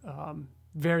 dark,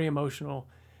 very emotional.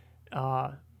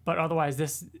 But otherwise,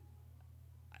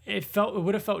 it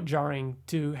would have felt jarring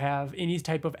to have any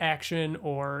type of action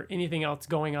or anything else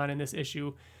going on in this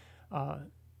issue, But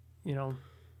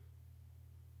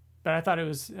I thought it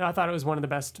was one of the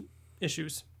best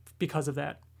issues because of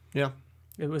that. Yeah.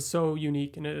 It was so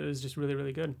unique and it was just really,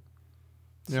 really good.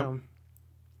 Yeah.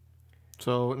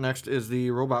 So next is the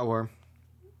robot war.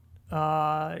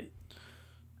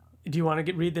 Do you want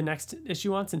to read the next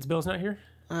issue on since Bill's not here?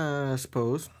 I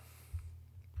suppose.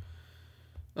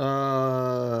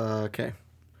 Okay.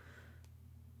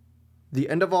 The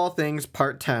End of All Things,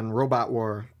 Part 10, Robot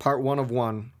War, Part 1 of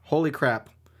 1. Holy crap.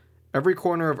 Every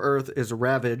corner of Earth is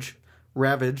ravaged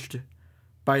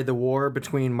by the war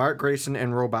between Mark Grayson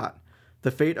and Robot.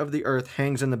 The fate of the Earth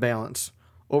hangs in the balance.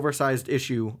 Oversized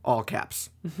issue, all caps.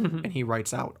 And he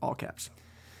writes out all caps.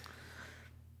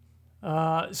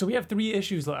 So we have 3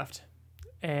 issues left,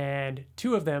 and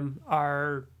 2 of them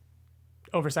are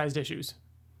oversized issues.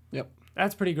 Yep.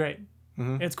 That's pretty great.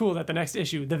 Mm-hmm. It's cool that the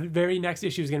very next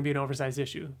issue is going to be an oversized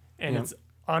issue, and It's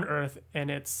on Earth, and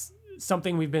it's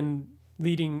something we've been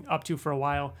leading up to for a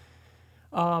while.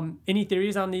 Any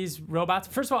theories on these robots?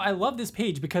 First of all, I love this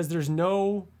page because there's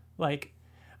no,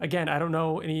 again, I don't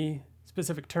know any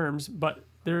specific terms, but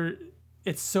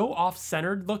it's so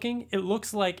off-centered looking. It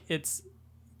looks like it's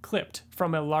clipped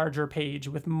from a larger page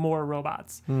with more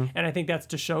robots. And I think that's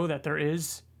to show that there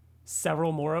is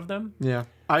several more of them. Yeah.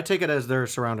 I take it as they're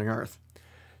surrounding Earth.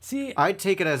 See, I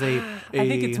take it as I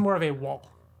think it's more of a wall.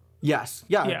 Yes.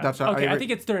 Yeah. That's okay. I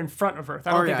think they're in front of Earth.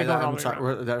 I don't think they're going all the way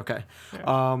around. Okay.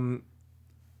 Yeah.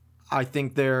 I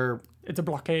think it's a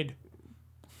blockade.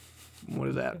 What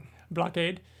is that?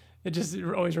 Blockade. It just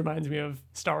always reminds me of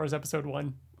Star Wars Episode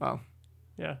 1. Wow.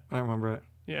 Yeah. I remember it.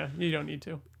 Yeah, you don't need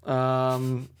to.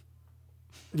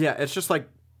 Yeah, it's just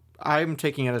I'm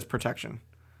taking it as protection.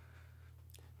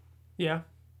 Yeah.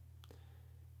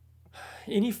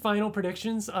 Any final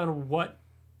predictions on what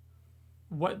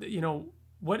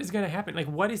is going to happen?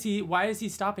 Why is he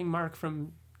stopping Mark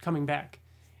from coming back.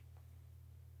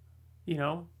 You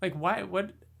know, like why?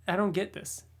 What? I don't get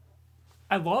this.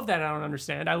 I love that I don't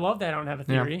understand. I love that I don't have a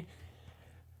theory. Yeah.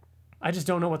 I just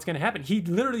don't know what's going to happen. He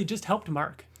literally just helped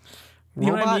Mark. You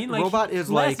know what I mean? Like, Robot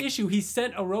is last issue, he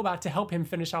sent a robot to help him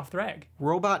finish off Thrag.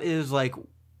 Robot is like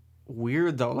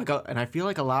weird though. Like, and I feel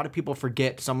like a lot of people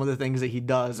forget some of the things that he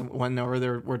does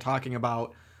whenever we're talking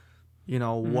about, you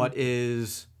know, what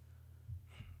is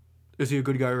he a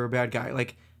good guy or a bad guy?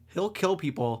 Like, he'll kill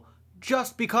people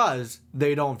just because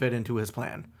they don't fit into his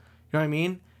plan. You know what I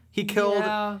mean? He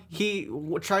killed. He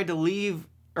tried to leave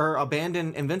or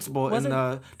abandon Invincible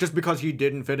just because he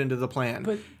didn't fit into the plan.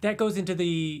 But that goes into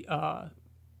the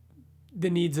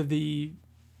needs of the,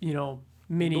 you know,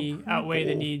 many outweigh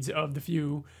the needs of the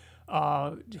few.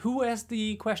 Who asked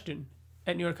the question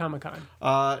at New York Comic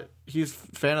Con? He's a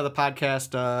fan of the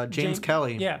podcast, James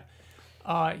Kelly. Yeah.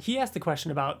 He asked the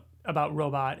question about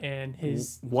Robot and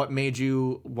his... What made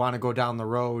you want to go down the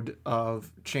road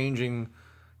of changing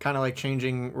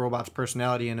Robot's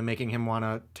personality and making him want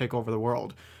to take over the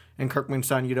world? And Kirkman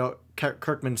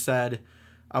said,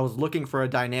 I was looking for a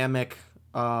dynamic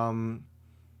around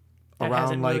that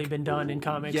hasn't really been done in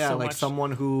comics. Yeah, so like much.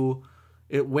 Someone who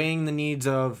weighing the needs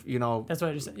of, you know, that's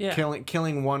what I just said. Yeah.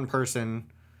 killing one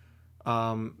person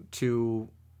to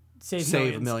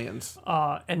save millions.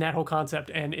 And that whole concept,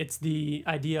 and it's the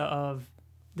idea of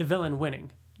the villain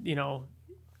winning, you know,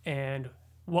 and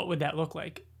what would that look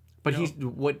like? But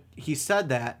he said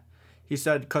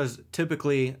because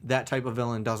typically that type of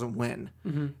villain doesn't win,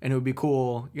 and it would be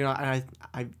cool, you know.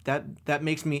 And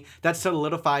that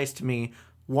solidifies to me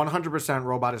 100%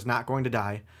 Robot is not going to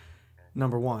die.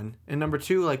 Number one, and number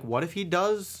two, like, what if he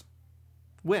does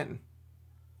win?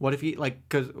 What if he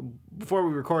because before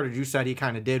we recorded, you said he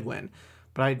kind of did win,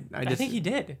 but I think he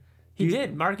did. He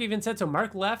did. Mark even said so.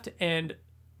 Mark left and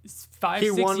 6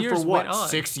 years won for what?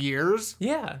 6 years?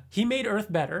 Yeah, he made Earth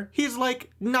better. He's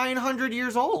like 900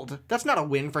 years old. That's not a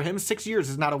win for him. 6 years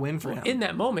is not a win for him. In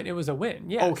that moment, it was a win.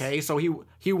 Yes. Okay, so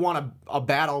he won a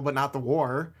battle, but not the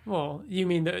war. Well, you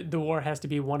mean the war has to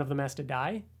be one of them has to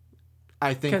die?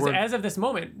 I think because as of this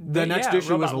moment, the next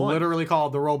issue is literally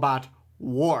called the Robot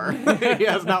War. He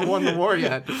has not won the war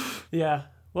yet. Yeah.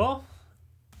 Well,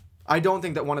 I don't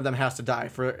think that one of them has to die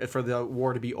for the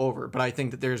war to be over, but I think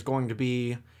that there's going to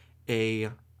be a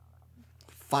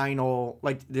final,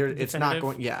 like, there. It's not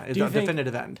going. Yeah, it's a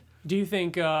definitive end. Do you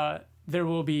think there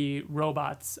will be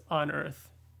robots on Earth?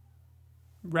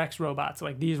 Rex robots,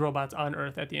 like these robots on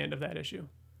Earth at the end of that issue.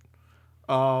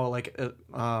 Oh, like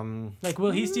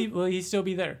will he still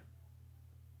be there?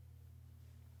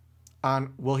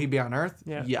 Will he be on Earth?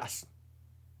 Yeah. Yes.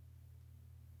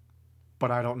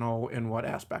 But I don't know in what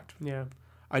aspect. Yeah.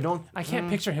 I can't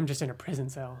picture him just in a prison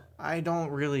cell. I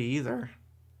don't really either.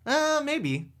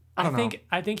 Maybe. I don't know.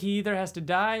 I think he either has to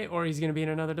die or he's going to be in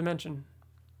another dimension.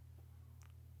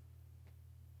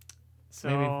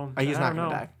 So maybe. He's not going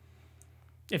to die.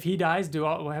 If he dies,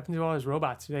 what happens to all his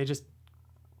robots? Do they just,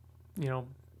 you know,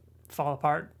 fall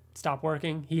apart, stop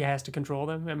working? He has to control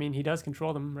them. I mean, he does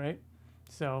control them, right?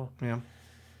 So yeah.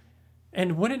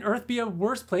 And wouldn't Earth be a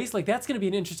worse place? Like, that's going to be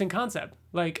an interesting concept.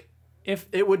 Like, if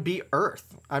it would be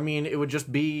Earth, I mean, it would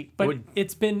just be. But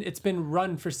it's been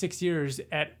run for 6 years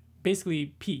at basically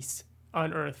peace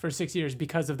on Earth for 6 years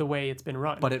because of the way it's been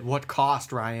run. But at what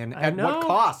cost, Ryan? At what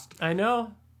cost? I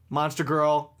know. Monster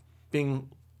Girl being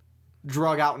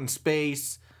drug out in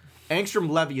space. Angstrom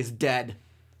Levy is dead.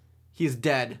 He is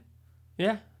dead.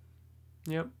 Yeah.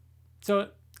 Yep. So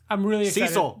I'm really excited.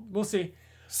 Cecil. We'll see.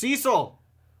 Cecil.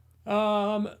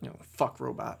 Fuck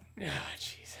Robot. Oh,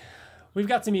 jeez. We've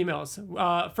got some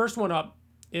emails. First one up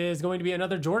is going to be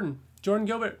another Jordan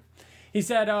Gilbert. He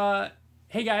said,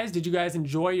 hey guys, did you guys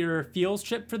enjoy your feels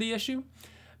chip for the issue?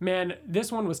 Man,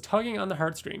 this one was tugging on the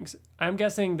heartstrings. I'm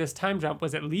guessing this time jump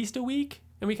was at least a week,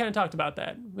 and we kind of talked about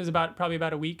that. It was probably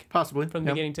about a week. Possibly. From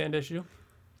the beginning to end issue.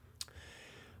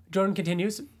 Jordan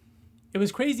continues, it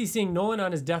was crazy seeing Nolan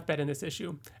on his deathbed in this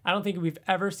issue. I don't think we've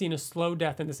ever seen a slow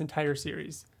death in this entire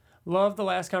series. Love the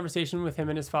last conversation with him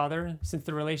and his father, since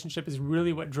the relationship is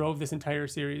really what drove this entire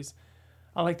series.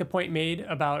 I like the point made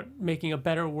about making a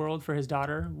better world for his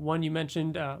daughter. One of you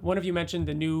mentioned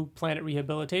the new planet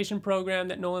rehabilitation program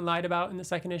that Nolan lied about in the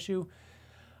second issue.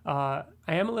 I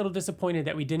am a little disappointed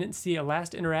that we didn't see a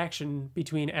last interaction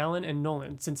between Alan and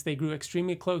Nolan, since they grew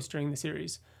extremely close during the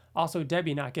series. Also,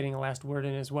 Debbie not getting a last word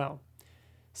in as well.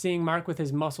 Seeing Mark with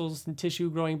his muscles and tissue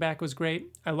growing back was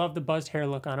great. I love the buzzed hair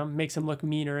look on him, makes him look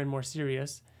meaner and more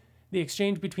serious. The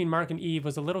exchange between Mark and Eve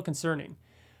was a little concerning.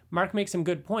 Mark makes some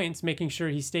good points, making sure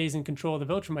he stays in control of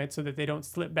the Viltrumites so that they don't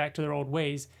slip back to their old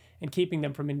ways and keeping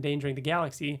them from endangering the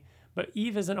galaxy, but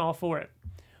Eve isn't all for it.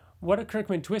 What a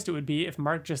Kirkman twist it would be if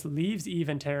Mark just leaves Eve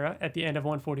and Tara at the end of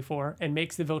 144 and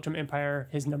makes the Viltrum Empire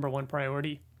his number one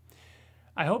priority.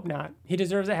 I hope not. He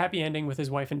deserves a happy ending with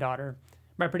his wife and daughter.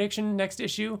 My prediction next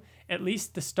issue, at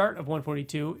least the start of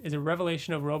 142, is a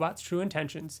revelation of Robot's true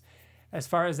intentions. As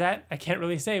far as that, I can't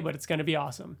really say, but it's going to be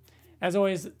awesome. As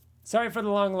always, sorry for the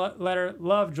long letter.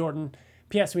 Love, Jordan.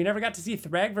 P.S. We never got to see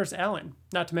Thrag vs. Alan,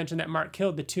 not to mention that Mark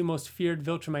killed the two most feared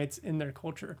Viltrumites in their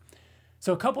culture.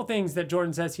 So a couple things that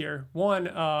Jordan says here.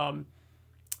 One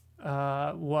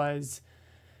was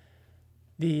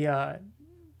the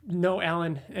no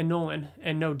Alan and Nolan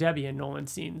and no Debbie and Nolan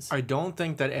scenes. I don't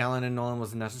think that Alan and Nolan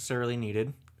was necessarily needed.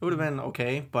 It would have been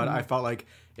okay, but I felt like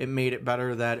it made it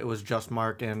better that it was just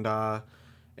Mark and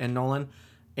Nolan.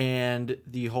 And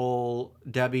the whole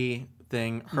Debbie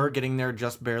thing, her getting there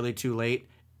just barely too late,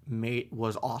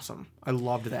 was awesome. I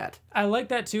loved that. I like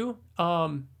that too.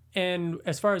 And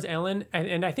as far as Alan,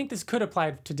 and I think this could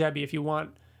apply to Debbie if you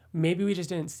want, maybe we just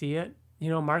didn't see it. You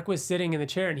know, Mark was sitting in the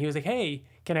chair and he was like, hey,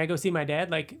 can I go see my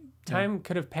dad? Like, time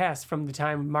could have passed from the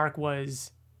time Mark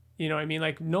was, you know what I mean?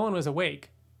 Like, Nolan was awake.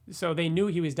 So they knew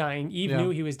he was dying. Eve knew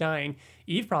he was dying.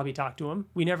 Eve probably talked to him.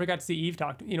 We never got to see Eve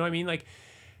talk to him. You know what I mean? Like,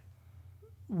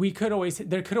 there could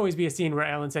always be a scene where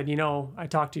Alan said, you know, I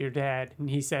talked to your dad and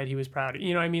he said he was proud of you.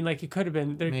 You know what I mean? Like, it could have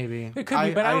been. Maybe. It could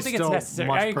be, but I don't think it's necessary.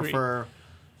 I agree. Prefer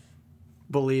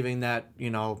believing that, you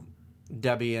know,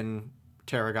 Debbie and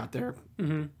Tara got there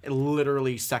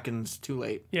literally seconds too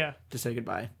late to say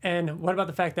goodbye. And what about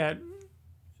the fact that,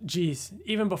 geez,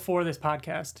 even before this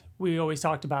podcast, we always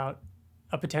talked about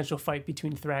a potential fight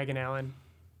between Thrag and Alan.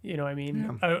 You know what I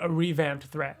mean? Yeah. A revamped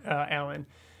Alan.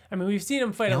 I mean, we've seen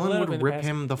him fight Alan a little bit in the would past.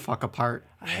 rip him the fuck apart.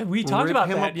 We talked about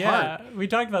that, yeah. We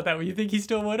talked about that. You think he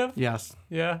still would have? Yes.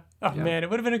 Yeah? Oh, man, it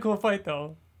would have been a cool fight,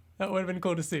 though. That would have been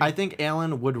cool to see. I think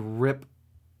Alan would rip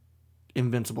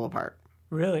Invincible apart.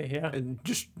 Really? Yeah. And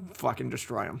just fucking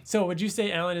destroy him. So would you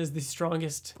say Alan is the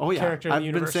strongest character in the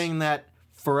universe? I've been saying that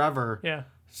forever. Yeah.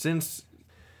 Since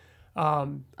I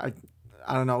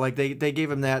don't know, like they gave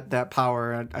him that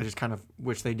power. I just kind of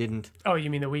wish they didn't. Oh, you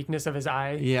mean the weakness of his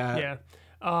eye? Yeah.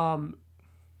 Yeah.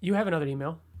 You have another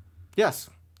email? Yes.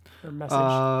 Or message?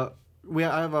 I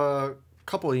have a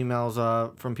couple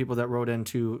emails from people that wrote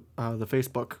into the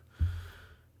Facebook.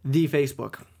 The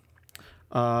Facebook.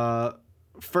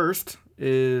 First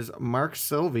is Mark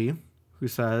Sylvie, who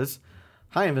says,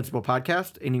 "Hi, Invincible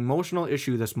Podcast. An emotional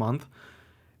issue this month,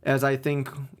 as I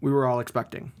think we were all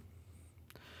expecting.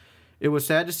 It was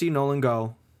sad to see Nolan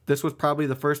go. This was probably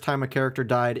the first time a character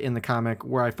died in the comic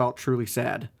where I felt truly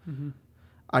sad. Mm-hmm.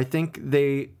 I think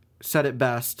they said it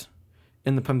best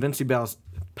in the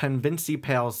Penvincy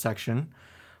Pals section.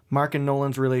 Mark and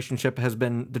Nolan's relationship has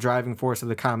been the driving force of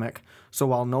the comic, so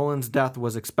while Nolan's death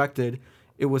was expected,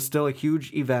 it was still a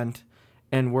huge event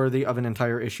and worthy of an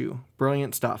entire issue.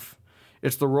 Brilliant stuff.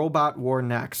 It's the Robot War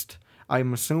next.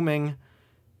 I'm assuming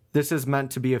this is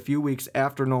meant to be a few weeks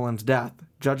after Nolan's death,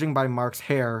 judging by Mark's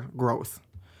hair growth.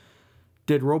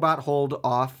 Did Robot hold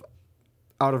off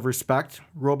out of respect?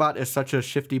 Robot is such a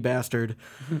shifty bastard.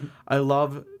 I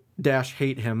love -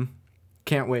 hate him.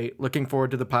 Can't wait. Looking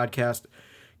forward to the podcast.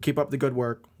 Keep up the good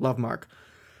work. Love, Mark."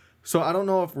 So I don't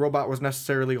know if Robot was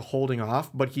necessarily holding off,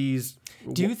 but he's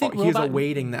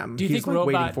awaiting them. Do you think Robot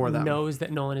waiting for them. Knows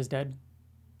that Nolan is dead?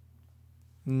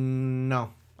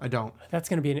 No, I don't. That's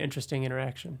going to be an interesting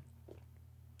interaction.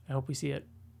 I hope we see it.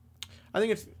 I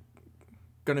think it's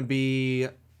going to be...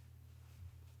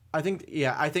 I think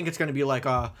it's going to be like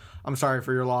I'm sorry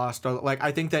for your loss. Or like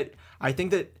I think that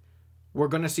we're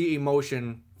going to see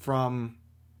emotion from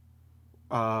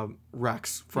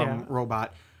Rex, from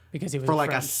Robot. Because he was for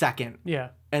like a second. Yeah.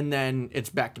 And then it's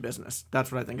back to business.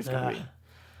 That's what I think it's going to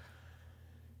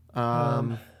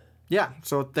be. Yeah.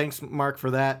 So thanks, Mark,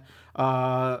 for that.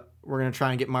 We're going to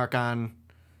try and get Mark on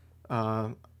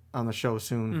the show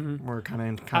soon. Mm-hmm. We're kind of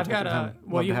in contact with him.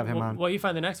 Love to have him on. While you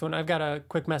find the next one, I've got a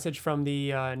quick message from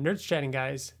the Nerds Chatting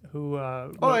guys who...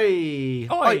 Oi!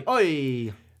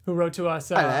 Who wrote to us.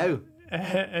 Hello.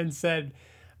 And said...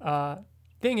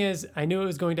 Thing is, I knew it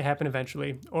was going to happen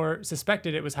eventually, or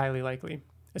suspected it was highly likely,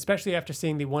 especially after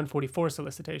seeing the 144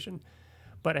 solicitation.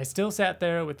 But I still sat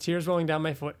there with tears rolling down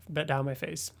my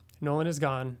face. Nolan is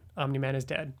gone. Omni-Man is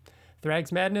dead.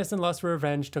 Thrag's madness and lust for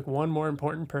revenge took one more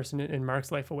important person in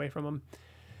Mark's life away from him.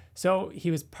 So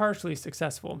he was partially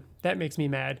successful. That makes me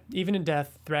mad. Even in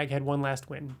death, Thrag had one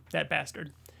last win. That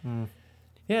bastard. Yeah,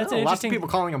 it's an interesting... Lots of people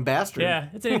calling him bastard. Yeah,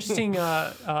 it's an interesting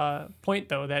point,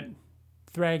 though, that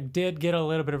Thrag did get a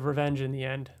little bit of revenge in the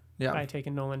end by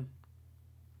taking Nolan.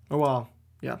 Oh, well,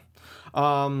 yeah.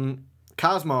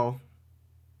 Cosmo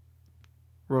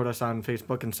wrote us on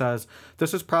Facebook and says,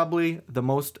 "This is probably the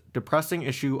most depressing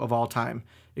issue of all time.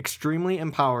 Extremely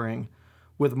empowering.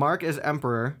 With Mark as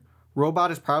Emperor,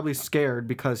 Robot is probably scared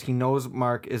because he knows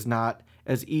Mark is not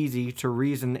as easy to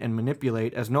reason and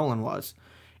manipulate as Nolan was.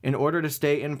 In order to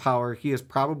stay in power, he is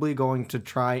probably going to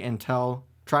try and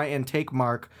take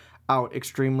Mark out.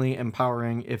 Extremely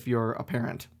empowering if you're a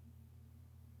parent."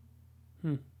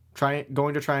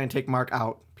 Going to try and take Mark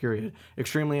out, period.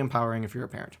 Extremely empowering if you're a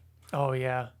parent. Oh,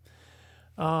 yeah.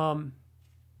 And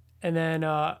then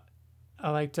I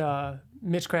liked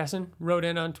Mitch Krasen wrote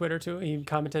in on Twitter, too. He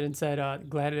commented and said,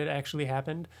 glad it actually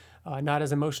happened. Not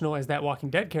as emotional as that Walking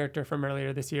Dead character from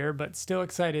earlier this year, but still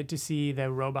excited to see the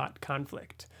robot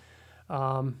conflict.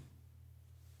 So,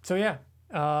 yeah.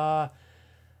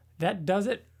 That does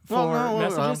it for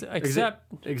messages, except...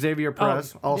 Xavier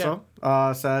Perez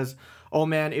says, "Oh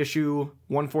man, issue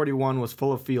 141 was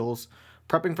full of feels.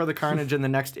 Prepping for the carnage in the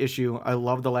next issue. I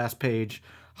love the last page.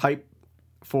 Hype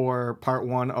for part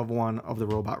 1 of the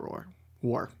Robot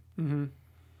War." Mm-hmm.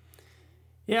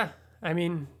 Yeah, I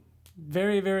mean,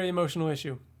 very, very emotional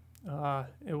issue.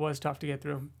 It was tough to get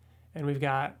through. And we've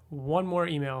got one more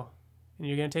email. And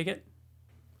you're going to take it?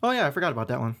 Oh, yeah, I forgot about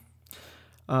that one.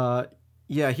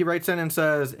 Yeah, he writes in and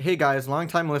says, "Hey guys,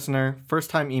 long-time listener,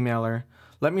 first-time emailer.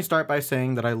 Let me start by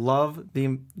saying that I love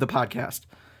the podcast,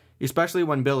 especially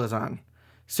when Bill is on.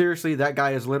 Seriously, that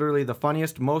guy is literally the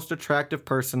funniest, most attractive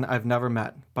person I've never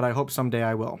met, but I hope someday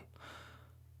I will."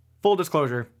 Full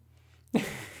disclosure,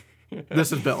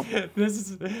 this is Bill. This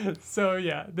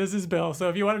is Bill. So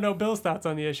if you want to know Bill's thoughts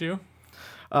on the issue.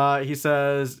 He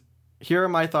says, "Here are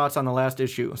my thoughts on the last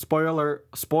issue. Spoiler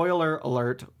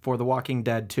alert for The Walking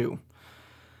Dead 2.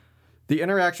 The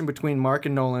interaction between Mark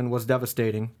and Nolan was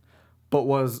devastating, but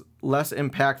was less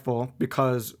impactful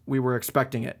because we were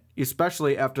expecting it,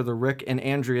 especially after the Rick and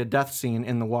Andrea death scene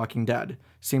in The Walking Dead.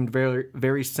 Seemed very,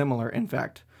 very similar, in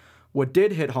fact. What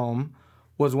did hit home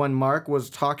was when Mark was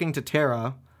talking to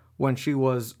Tara when she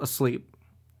was asleep.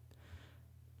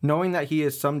 Knowing that he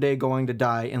is someday going to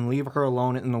die and leave her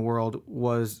alone in the world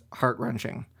was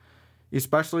heart-wrenching,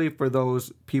 especially for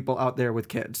those people out there with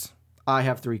kids. I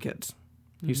have 3 kids,"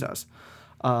 he says.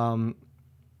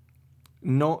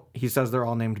 No, he says they're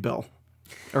all named Bill,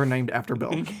 or named after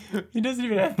Bill. He doesn't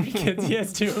even have 3 kids. He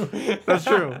has 2. That's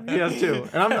true. He has 2,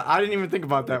 and I didn't even think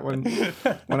about that when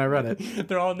I read it.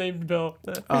 They're all named Bill.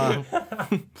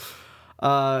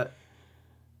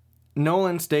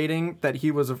 Nolan stating that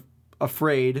he was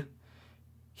afraid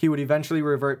he would eventually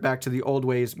revert back to the old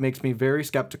ways makes me very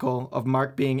skeptical of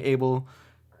Mark being able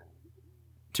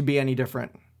to be any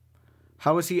different.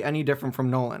 How is he any different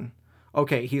from Nolan?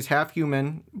 Okay, he's half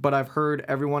human, but I've heard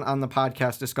everyone on the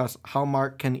podcast discuss how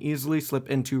Mark can easily slip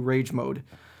into rage mode.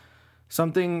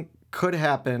 Something could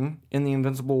happen in the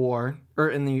Invincible War, or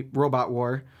in the Robot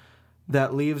War,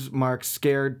 that leaves Mark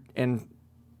scared and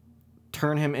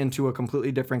turn him into a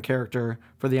completely different character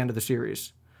for the end of the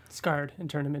series. Scarred and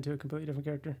turn him into a completely different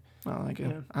character. Oh, thank you.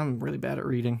 Yeah. I'm really bad at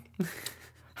reading.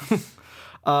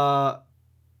 The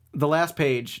last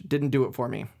page didn't do it for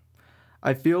me.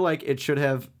 I feel like it should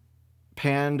have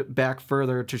panned back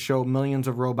further to show millions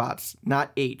of robots,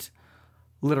 not 8.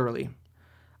 Literally.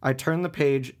 I turned the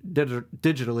page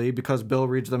digitally because Bill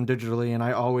reads them digitally and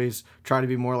I always try to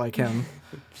be more like him,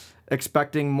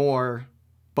 expecting more,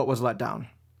 but was let down.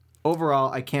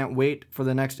 Overall, I can't wait for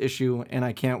the next issue, and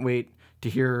I can't wait to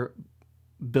hear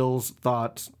Bill's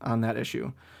thoughts on that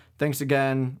issue. Thanks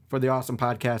again for the awesome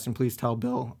podcast, and please tell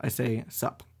Bill I say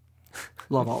sup.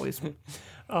 Love always.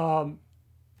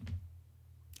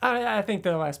 I think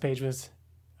the last page was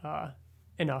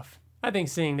enough. I think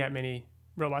seeing that many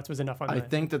robots was enough on that. I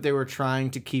think that they were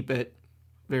trying to keep it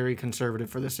very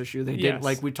conservative for this issue. They did,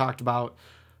 like we talked about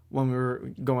when we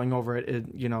were going over it.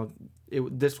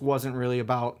 This wasn't really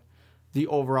about the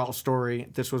overall story.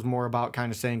 This was more about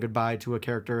kind of saying goodbye to a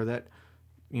character that,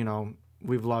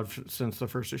 we've loved since the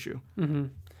first issue. Mm-hmm.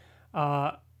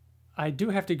 I do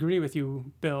have to agree with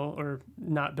you, Bill, or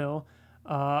not Bill.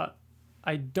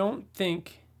 I don't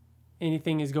think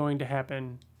anything is going to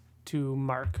happen to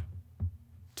Mark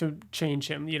to change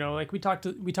him. Like we talked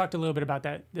a little bit about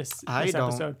that this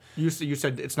episode. You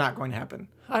said it's not going to happen.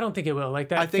 I don't think it will. Like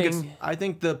that. I don't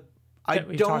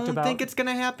think it's going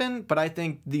to happen, but I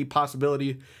think the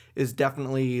possibility is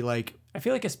definitely I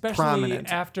feel like especially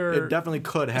prominent. After it definitely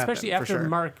could happen, especially after for sure.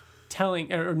 Mark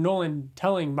telling or Nolan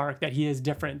telling Mark that he is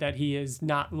different, that he is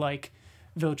not like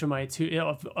Viltrumites who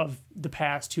of the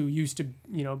past who used to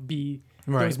be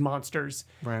those monsters.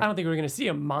 Right. I don't think we're going to see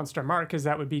a monster Mark because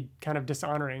that would be kind of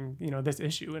dishonoring this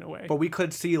issue in a way. But we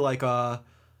could see like an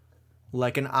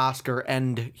Oscar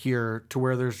end here to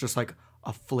where there's just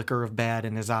a flicker of bad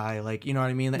in his eye, like, you know what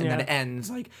I mean? And then it ends,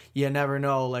 like, you never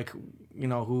know, like, you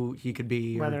know, who he could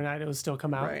be. Whether or not it will still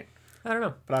come out. Right. I don't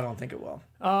know. But I don't think it will.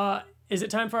 Is it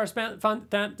time for our fun?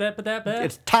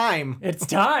 It's time. It's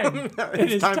time.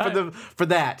 It's time for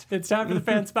that. It's time for the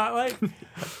fan spotlight.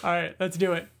 All right, let's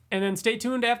do it. And then stay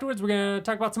tuned afterwards. We're going to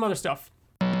talk about some other stuff.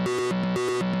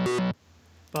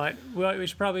 But we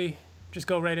should probably just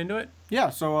go right into it. Yeah,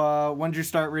 so when did you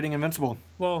start reading Invincible?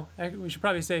 Well, we should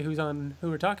probably say who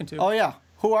we're talking to. Oh, yeah.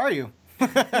 Who are you?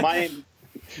 My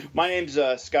name's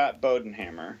Scott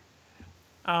Bodenhammer.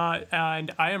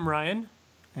 And I am Ryan.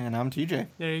 And I'm TJ.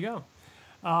 There you go.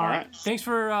 All right. Thanks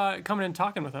for coming and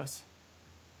talking with us.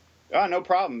 No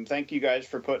problem. Thank you guys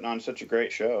for putting on such a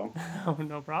great show. Oh,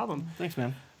 no problem. Thanks,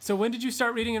 man. So when did you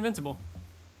start reading Invincible?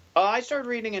 I started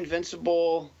reading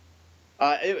Invincible.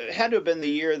 It had to have been the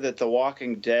year that The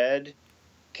Walking Dead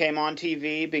came on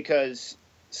TV, because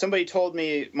somebody told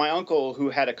me, my uncle,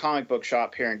 who had a comic book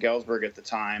shop here in Galesburg at the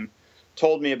time,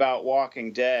 told me about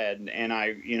Walking Dead, and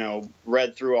I,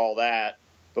 read through all that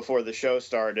before the show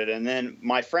started. And then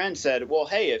my friend said, well,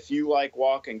 hey, if you like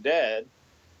Walking Dead,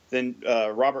 then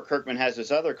Robert Kirkman has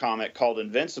this other comic called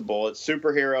Invincible. It's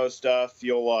superhero stuff.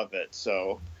 You'll love it.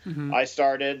 So I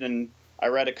started, and I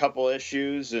read a couple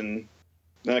issues, and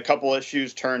then a couple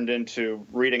issues turned into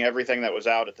reading everything that was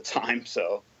out at the time.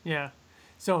 So yeah.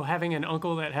 So having an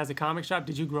uncle that has a comic shop,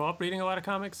 did you grow up reading a lot of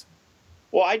comics?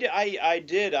 Well, I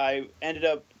did. I ended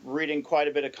up reading quite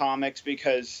a bit of comics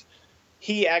because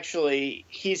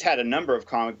he's had a number of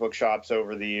comic book shops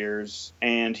over the years,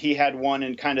 and he had one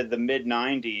in kind of the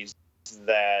mid-90s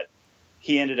that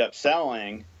he ended up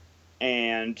selling,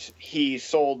 and he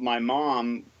sold my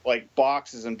mom like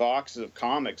boxes and boxes of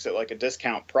comics at like a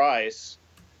discount price.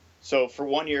 So for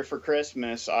 1 year for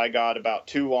Christmas, I got about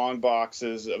 2 long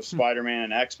boxes of Spider-Man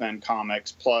and X-Men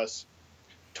comics, plus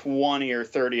 20 or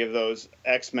 30 of those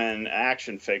X-Men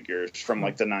action figures from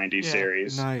like the 90s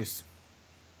series. Nice.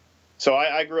 So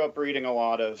I grew up reading a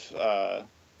lot of God,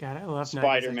 I love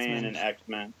Spider-Man and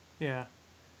X-Men. Yeah.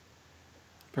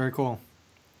 Very cool.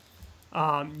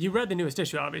 You read the newest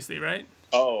issue, obviously, right?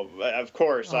 Oh, of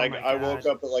course. Oh, I woke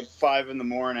up at like 5 in the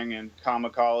morning and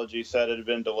Comicology said it had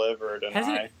been delivered.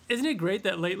 And isn't it great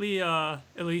that lately, at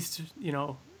least,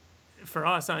 for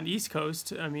us on East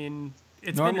Coast, I mean,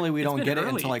 normally we don't get early.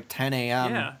 it until like 10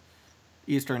 a.m.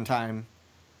 Eastern time.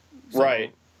 So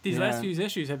right. These last few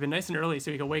issues have been nice and early, so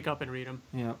you can wake up and read them.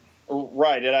 Yeah.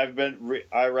 Right, and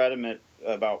I read them at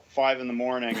about 5 in the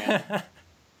morning and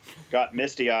got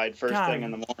misty-eyed first thing in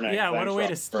the morning. Yeah, what a way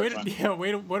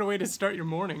to start your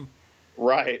morning.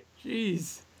 Right.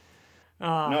 Jeez.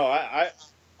 No,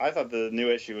 I thought the new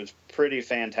issue was pretty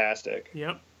fantastic.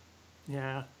 Yep.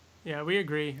 Yeah, we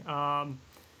agree.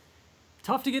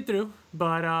 Tough to get through,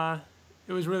 but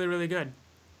it was really, really good.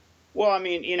 Well, I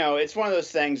mean, it's one of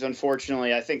those things,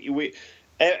 unfortunately. I think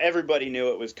everybody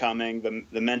knew it was coming.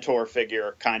 The mentor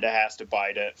figure kind of has to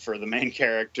bite it for the main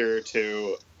character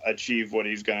to achieve what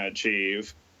he's going to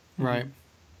achieve. Right.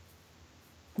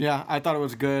 Yeah, I thought it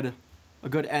was a good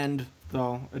end,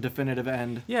 though, a definitive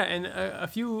end. Yeah, and a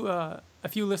few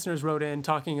listeners wrote in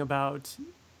talking about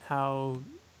how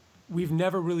we've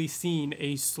never really seen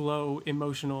a slow,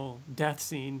 emotional death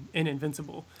scene in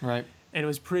Invincible. Right. And it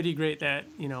was pretty great that,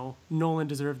 Nolan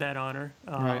deserved that honor.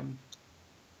 Right.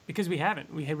 Because we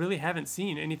really haven't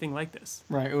seen anything like this.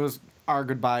 Right. It was our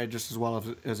goodbye just as well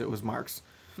as it was Mark's.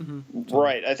 Mm-hmm.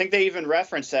 Right. I think they even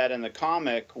referenced that in the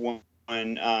comic when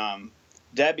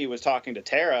Debbie was talking to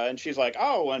Tara, and she's like,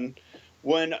 oh,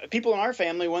 when people in our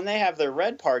family, when they have their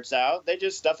red parts out, they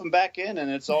just stuff them back in and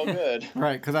it's all good.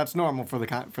 Right. Because that's normal for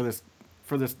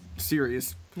this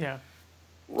series. Yeah.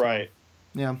 Right.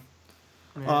 Yeah.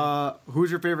 Who's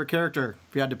your favorite character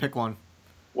if you had to pick one?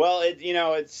 Well,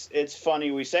 it's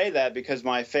funny we say that because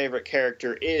my favorite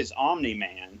character is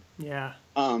Omni-Man. Yeah.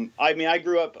 I mean, I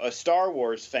grew up a Star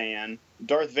Wars fan.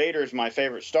 Darth Vader's my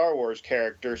favorite Star Wars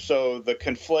character, so the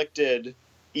conflicted,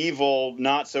 evil,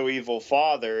 not so evil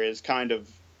father is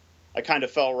I kind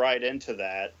of fell right into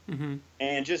that. Mm-hmm.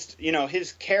 And just,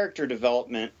 his character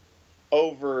development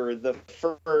over the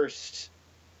first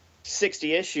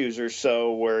 60 issues or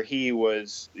so, where you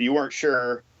weren't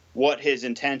sure what his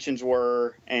intentions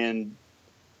were and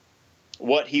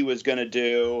what he was going to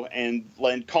do, and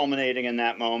culminating in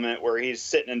that moment where he's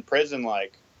sitting in prison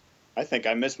like, I think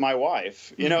I miss my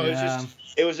wife.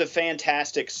 It was a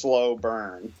fantastic slow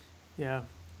burn. Yeah.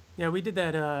 Yeah, we did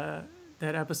that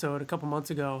episode a couple months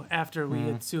ago after we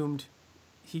had assumed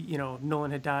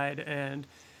Nolan had died, and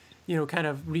kind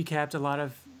of recapped a lot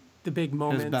of the big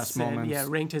moments. His best moments. Yeah,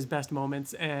 ranked his best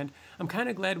moments, and I'm kind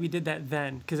of glad we did that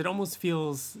then, because it almost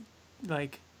feels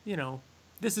like,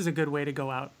 this is a good way to go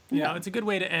out. You know, it's a good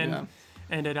way to end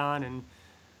it on.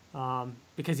 And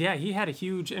because, he had a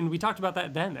huge, and we talked about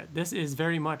that then, that this is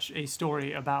very much a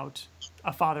story about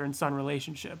a father and son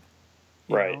relationship.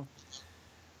 You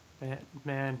know?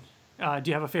 Man. Do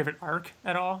you have a favorite arc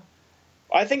at all?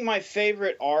 I think my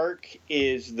favorite arc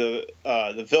is the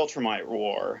Viltrumite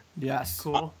War. Yes.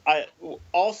 Cool. I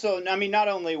mean, not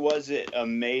only was it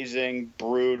amazing,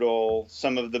 brutal,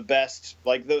 some of the best,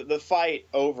 like the fight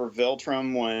over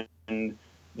Viltrum when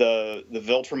the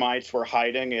Viltrumites were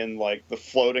hiding in like the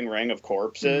floating ring of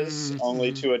corpses,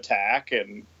 only to attack,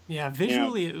 and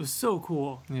visually it was so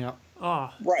cool. Yeah.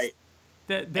 Oh, right.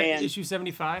 That issue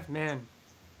 75, man.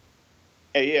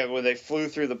 Yeah, when they flew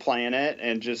through the planet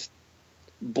and just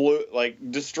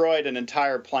destroyed an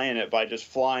entire planet by just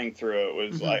flying through it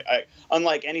was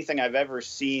unlike anything I've ever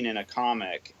seen in a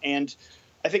comic. And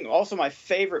I think also my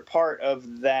favorite part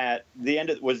of that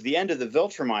was the end of the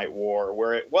Viltrumite War,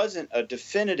 where it wasn't a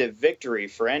definitive victory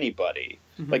for anybody.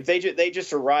 Like they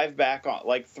just arrived back on,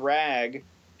 like Thrag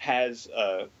has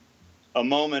a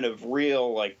moment of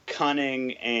real like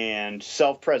cunning and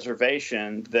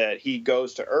self-preservation that he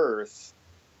goes to Earth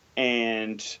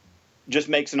and just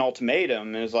makes an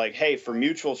ultimatum and is like, hey, for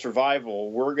mutual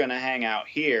survival, we're going to hang out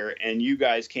here and you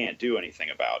guys can't do anything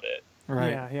about it.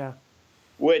 Right. Yeah.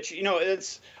 Which,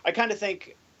 I kind of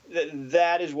think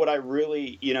that is what I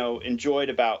really, enjoyed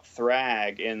about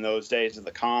Thrag in those days of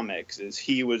the comics is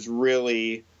he was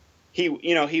really, he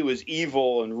was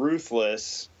evil and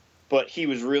ruthless, but he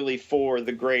was really for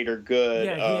the greater good.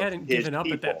 Yeah, he hadn't given up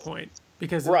people. at that point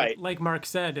because like Mark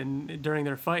said, and during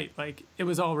their fight, like it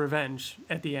was all revenge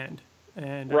at the end.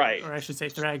 And or I should say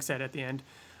Thrag said at the end.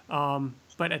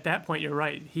 But at that point, you're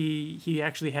right. He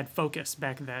actually had focus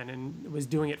back then and was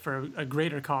doing it for a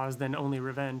greater cause than only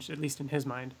revenge, at least in his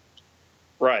mind.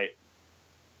 Right.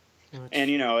 And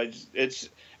it's.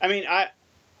 I mean,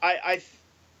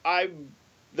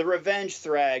 the revenge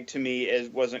Thrag to me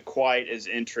wasn't quite as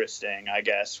interesting. I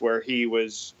guess where he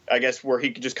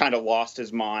just kind of lost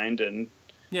his mind and.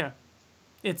 Yeah,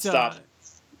 it's stopped.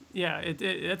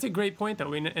 That's a great point, though.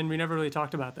 We never really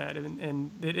talked about that.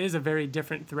 And it is a very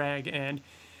different Thrag. And,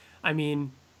 I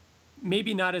mean,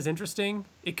 maybe not as interesting.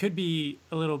 It could be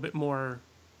a little bit more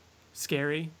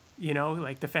scary,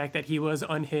 like the fact that he was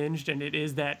unhinged and it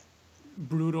is that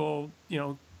brutal,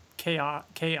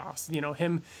 chaos,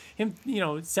 him,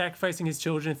 sacrificing his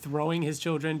children, throwing his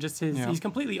children, he's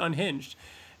completely unhinged.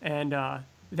 And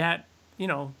that,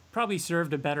 probably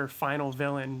served a better final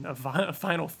villain, a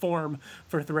final form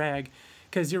for Thrag.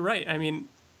 Because you're right. I mean,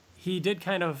 he did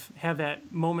kind of have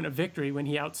that moment of victory when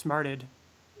he outsmarted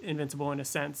Invincible in a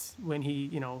sense, when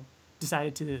he,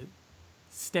 decided to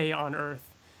stay on Earth.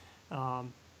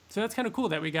 So that's kind of cool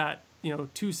that we got,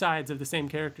 two sides of the same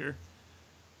character.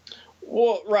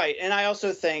 Well, right. And I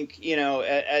also think,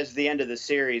 as the end of the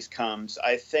series comes,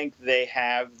 I think they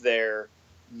have their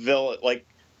villain, like,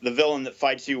 the villain that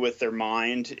fights you with their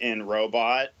mind in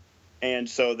Robot, and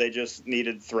so they just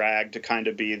needed Thrag to kind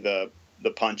of be the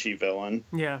punchy villain.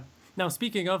 Yeah. Now,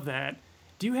 speaking of that,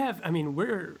 do you have? I mean,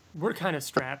 we're kind of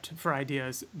strapped for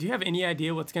ideas. Do you have any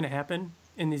idea what's going to happen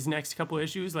in these next couple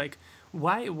issues? Like,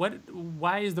 why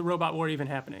is the Robot War even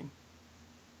happening?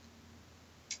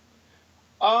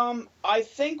 I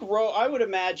think I would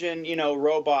imagine,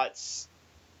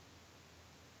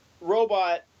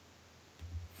 Robot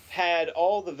had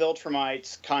all the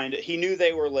Viltrumites he knew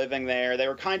they were living there. They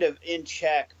were kind of in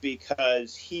check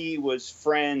because he was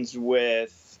friends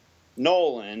with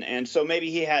Nolan. And so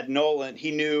maybe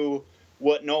he knew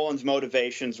what Nolan's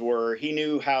motivations were. He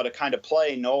knew how to kind of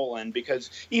play Nolan because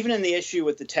even in the issue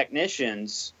with the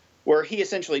technicians where he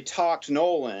essentially talked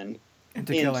Nolan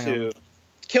into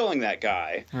killing that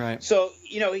guy. Right. So,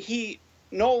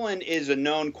 Nolan is a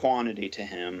known quantity to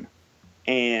him.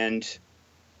 And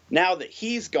now that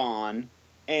he's gone,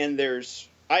 and there's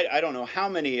I don't know how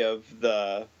many of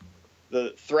the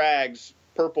Thrag's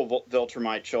purple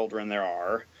Viltrumite children there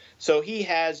are. So he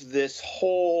has this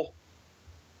whole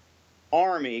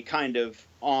army kind of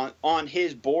on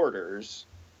his borders,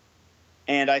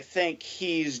 and I think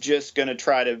he's just going to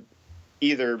try to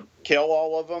either kill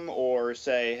all of them or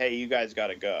say, hey, you guys got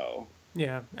to go.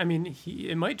 Yeah, I mean,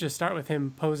 it might just start with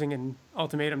him posing an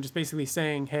ultimatum, just basically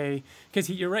saying, hey, because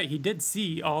you're right, he did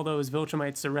see all those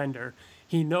Viltrumites surrender.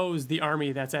 He knows the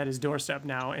army that's at his doorstep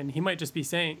now, and he might just be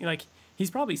saying, like, he's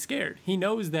probably scared. He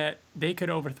knows that they could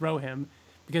overthrow him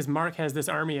because Mark has this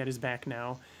army at his back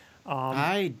now.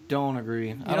 I don't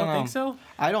agree. I don't think so?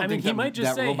 I don't think he might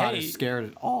just that say, Robot hey, is scared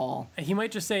at all. He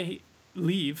might just say,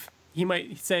 leave, he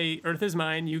might say, Earth is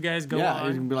mine, you guys go Yeah, on.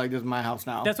 he's gonna be like, this is my house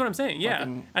now. That's what I'm saying, yeah.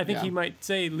 Fucking- I think yeah. he might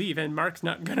say leave, and Mark's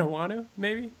not going to want to,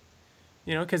 maybe.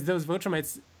 You know, because those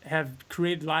Viltrumites have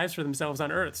created lives for themselves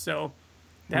on Earth, so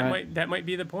that might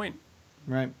be the point.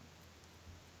 Right.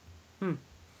 I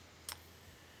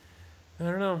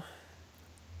don't know.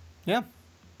 Yeah.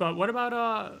 But what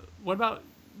about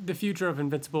the future of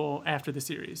Invincible after the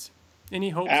series?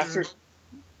 Any hopes? After,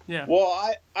 yeah.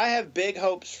 well, I have big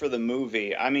hopes for the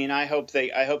movie. I mean, I hope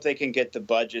they can get the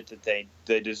budget that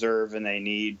they deserve and they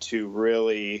need to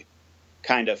really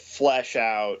kind of flesh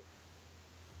out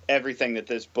everything that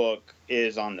this book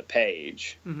is on the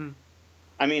page. Mm-hmm.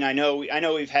 I mean, I know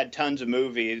we've had tons of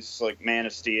movies like Man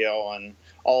of Steel and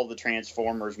all the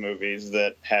Transformers movies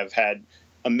that have had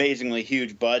amazingly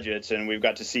huge budgets, and we've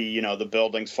got to see, you know, the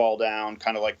buildings fall down,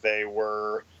 kind of like they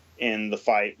were in the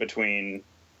fight between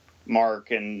Mark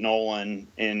and Nolan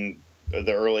in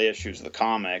the early issues of the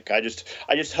comic. I just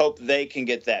hope they can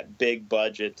get that big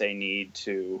budget they need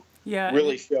to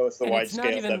really show us the wide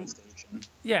scale devastation.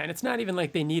 Yeah, and it's not even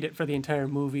like they need it for the entire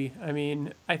movie. I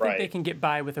mean, I think they can get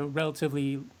by with a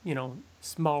relatively, you know,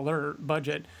 smaller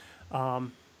budget,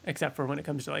 except for when it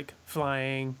comes to like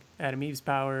flying, Adam Eve's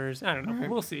powers. I don't know.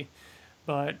 We'll see.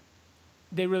 But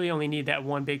they really only need that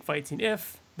one big fight scene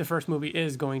if the first movie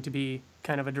is going to be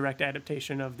kind of a direct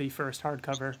adaptation of the first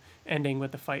hardcover, ending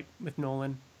with the fight with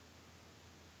Nolan.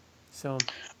 So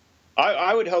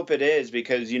I would hope it is,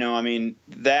 because, you know, I mean,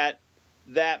 that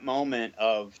moment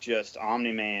of just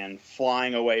Omni-Man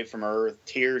flying away from Earth,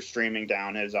 tears streaming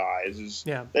down his eyes is,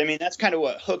 I mean, that's kind of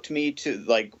what hooked me to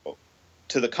the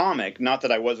comic. Not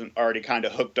that I wasn't already kind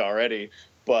of hooked already,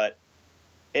 but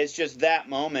it's just that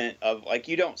moment of, like,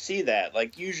 you don't see that.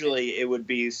 Like, usually it would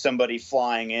be somebody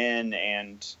flying in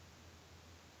and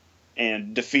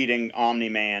defeating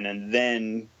Omni-Man, and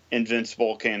then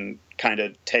Invincible can kind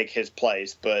of take his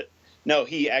place. But no,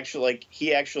 he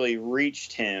actually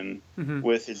reached him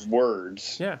with his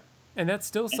words. Yeah, and that's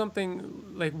still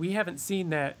something, like, we haven't seen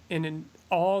that in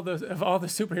all the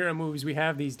superhero movies we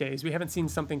have these days. We haven't seen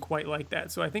something quite like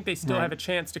that. So I think they still have a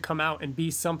chance to come out and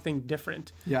be something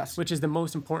different. Yes. Which is the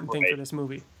most important thing for this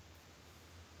movie.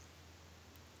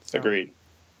 So, agreed.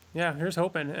 Yeah, here's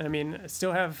hoping. I mean,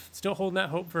 still holding that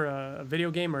hope for a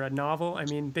video game or a novel. I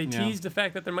mean, they teased the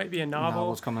fact that there might be a novel.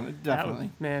 Novel's coming,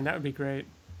 definitely. That would be great.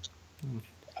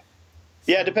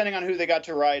 Yeah, depending on who they got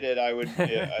to write it, I would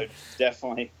I'd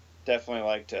definitely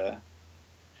like to.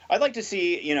 I'd like to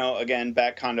see, you know, again,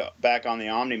 back on the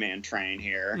Omni-Man train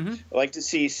here. I'd like to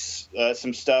see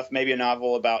some stuff, maybe a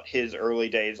novel about his early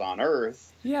days on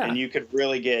Earth. Yeah. And you could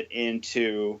really get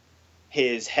into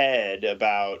his head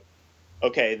about,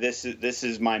 okay, this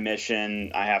is my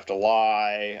mission. I have to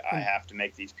lie. I have to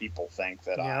make these people think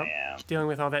that I am dealing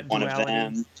with all that one duality. of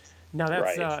them. No,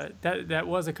 that's that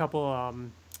was a couple.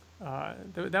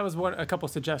 That was a couple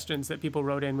suggestions that people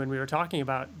wrote in when we were talking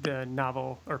about the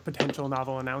novel or potential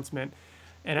novel announcement,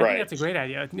 and I think that's a great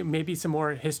idea. Maybe some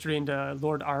more history into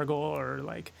Lord Argyle, or,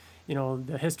 like, you know,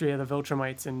 the history of the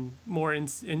Viltrumites, and more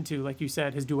into, like you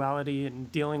said, his duality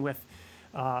and dealing with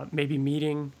maybe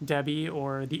meeting Debbie,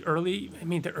 or the early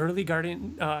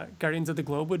Guardians of the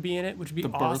Globe would be in it, which would be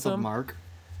awesome. The birth of Mark.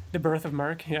 The birth of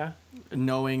Mark, yeah.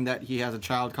 Knowing that he has a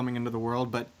child coming into the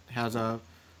world, but has a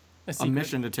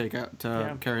mission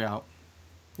to carry out.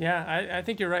 Yeah, I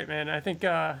think you're right, man. I think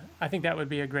that would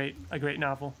be a great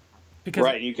novel.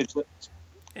 Because you could.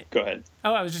 Go ahead.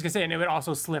 Oh, I was just gonna say, and it would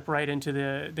also slip right into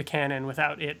the canon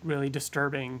without it really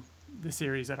disturbing the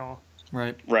series at all.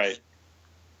 Right.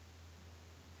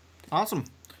 Awesome.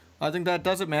 I think that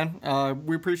does it, man.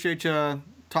 We appreciate you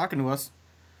talking to us.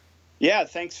 Yeah,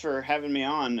 thanks for having me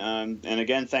on. And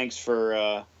again, thanks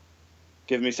for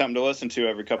giving me something to listen to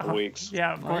every couple weeks.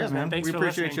 Yeah, of course, man. Thanks we for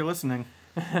appreciate you listening.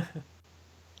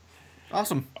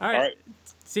 Awesome. All right.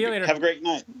 See you later. Have a great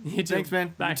night. You too. Thanks,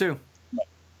 man. Bye. You too.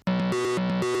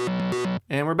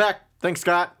 And we're back. Thanks,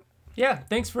 Scott. Yeah,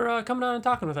 thanks for coming on and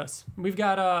talking with us. We've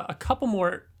got a couple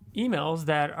more emails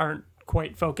that aren't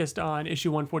quite focused on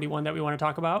issue 141 that we want to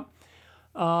talk about.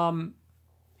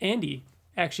 Andy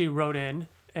actually wrote in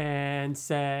and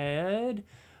said,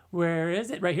 where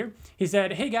is it? Right here. He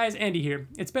said, "Hey guys, Andy here.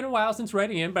 It's been a while since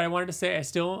writing in, but I wanted to say I'm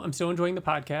still enjoying the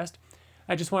podcast.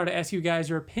 I just wanted to ask you guys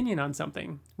your opinion on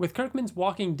something. With Kirkman's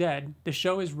Walking Dead, the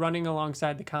show is running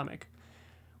alongside the comic.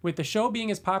 With the show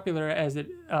being as popular as it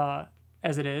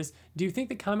is, do you think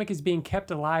the comic is being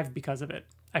kept alive because of it?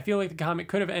 I feel like the comic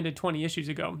could have ended 20 issues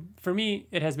ago. For me,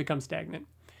 it has become stagnant.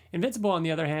 Invincible, on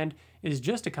the other hand, is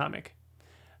just a comic.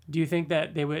 Do you think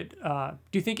that they would?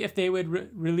 Do you think if they would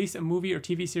release a movie or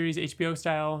TV series HBO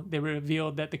style, they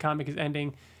revealed that the comic is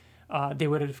ending, they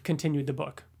would have continued the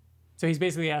book. So he's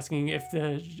basically asking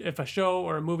if a show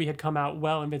or a movie had come out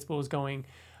while Invincible was going,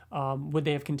 would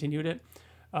they have continued it?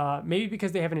 Maybe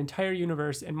because they have an entire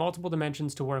universe and multiple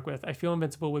dimensions to work with, I feel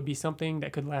Invincible would be something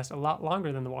that could last a lot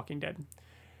longer than The Walking Dead.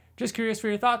 Just curious for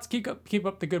your thoughts. Keep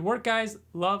up the good work, guys.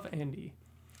 Love, Andy.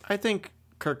 I think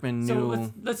Kirkman knew.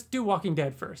 So let's do Walking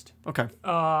Dead first. Okay.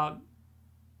 I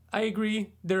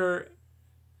agree. The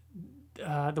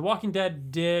Walking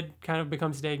Dead did kind of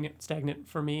become stagnant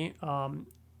for me.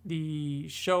 The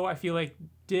show, I feel like,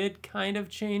 did kind of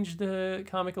change the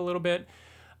comic a little bit.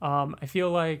 I feel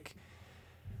like,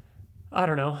 I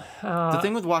don't know. The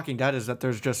thing with Walking Dead is that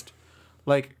there's just,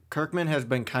 like, Kirkman has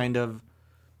been kind of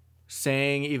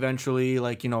saying eventually,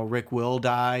 like, Rick will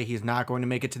die. He's not going to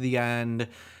make it to the end.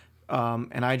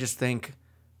 And I just think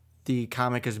the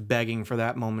comic is begging for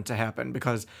that moment to happen,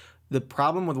 because the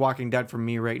problem with Walking Dead for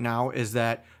me right now is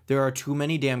that there are too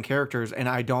many damn characters, and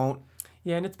I don't.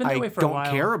 Yeah, and it's been that way for a while. I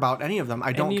don't care about any of them.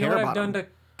 I don't care about them. What I've done to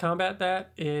combat that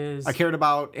is... I cared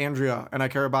about Andrea, and I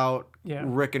care about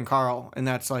Rick and Carl, and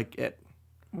that's like it.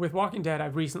 With Walking Dead,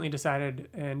 I've recently decided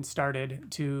and started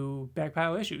to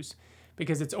backpile issues,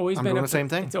 because it's always been the same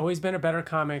thing. It's always been a better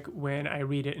comic when I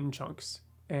read it in chunks,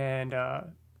 and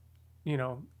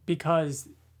because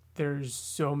there's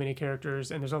so many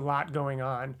characters and there's a lot going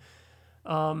on.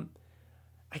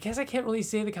 I guess I can't really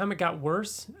say the comic got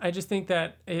worse. I just think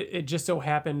that it just so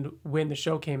happened when the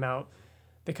show came out,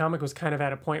 the comic was kind of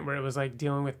at a point where it was like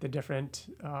dealing with the different,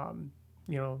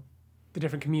 the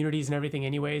different communities and everything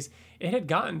anyways. It had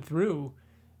gotten through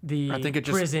the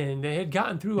prison. They had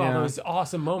gotten through all those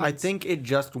awesome moments. I think it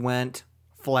just went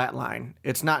flatline.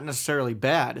 It's not necessarily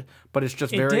bad, but it's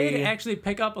just It did actually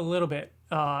pick up a little bit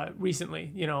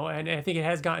recently, and I think it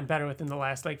has gotten better within the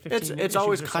last 15 issues. It's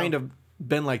always kind of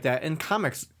been like that, and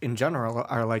comics in general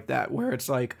are like that, where it's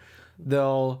like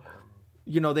they'll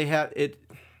they have it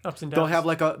ups and downs.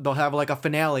 They'll have like a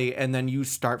finale, and then you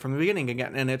start from the beginning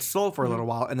again, and it's slow for a little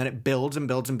while, and then it builds and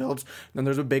builds and builds. Then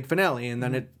there's a big finale, and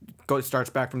then it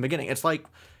starts back from the beginning. It's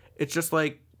just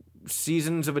like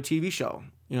seasons of a TV show.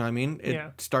 You know what I mean? It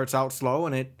starts out slow,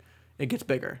 and it gets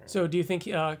bigger. So do you think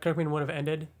Kirkman would have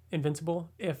ended Invincible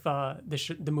if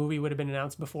the movie would have been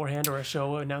announced beforehand, or a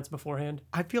show announced beforehand?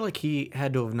 I feel like he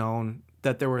had to have known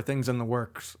that there were things in the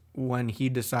works when he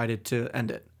decided to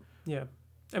end it. Yeah.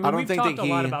 I mean, we've talked a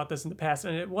lot about this in the past,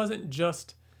 and it wasn't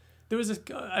just...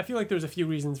 I feel like there was a few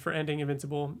reasons for ending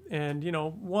Invincible, and,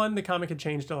 one, the comic had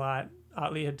changed a lot.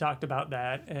 Otley had talked about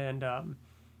that, and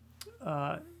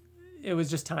it was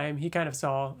just time. He kind of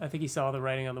saw the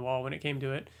writing on the wall when it came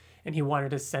to it, and he wanted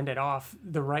to send it off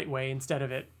the right way instead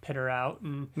of it peter out.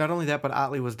 And not only that, but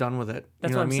Otley was done with it.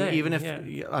 That's what I'm saying. Even if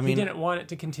he didn't want it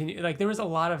to continue. Like, there was a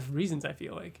lot of reasons, I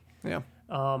feel like. Yeah.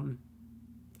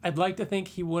 I'd like to think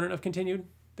he wouldn't have continued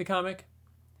the comic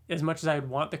as much as I'd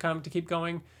want the comic to keep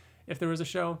going if there was a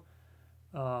show,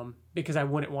 because I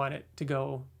wouldn't want it to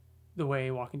go the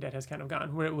way Walking Dead has kind of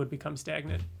gone, where it would become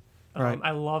stagnant. Right. I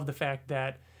love the fact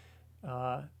that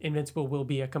Invincible will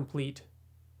be a complete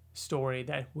story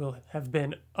that will have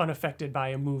been unaffected by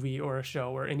a movie or a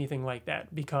show or anything like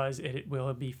that, because it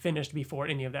will be finished before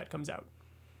any of that comes out.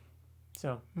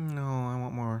 So no, I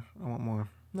want more.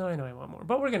 No, I know I want more,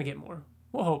 but we're gonna get more.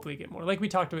 We'll hopefully get more. Like we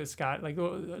talked with Scott, like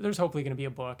there's hopefully gonna be a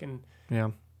book, and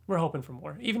we're hoping for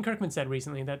more. Even Kirkman said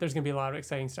recently that there's gonna be a lot of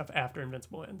exciting stuff after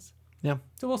Invincible ends. Yeah.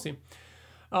 So we'll see.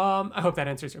 I hope that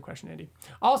answers your question, Andy.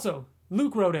 Also,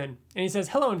 Luke wrote in, and he says,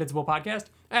 "Hello, Invincible Podcast.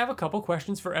 I have a couple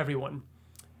questions for everyone.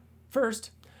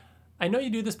 First, I know you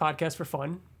do this podcast for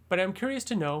fun, but I'm curious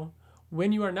to know,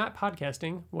 when you are not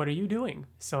podcasting, what are you doing?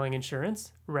 Selling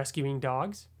insurance? Rescuing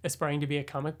dogs? Aspiring to be a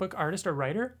comic book artist or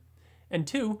writer? And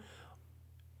two,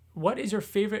 what is your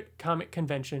favorite comic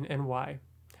convention and why?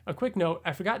 A quick note,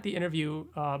 I forgot the interview,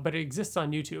 but it exists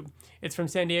on YouTube. It's from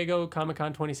San Diego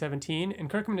Comic-Con 2017, and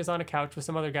Kirkman is on a couch with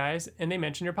some other guys, and they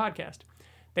mention your podcast.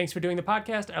 Thanks for doing the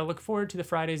podcast. I look forward to the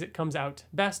Fridays it comes out.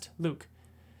 Best, Luke."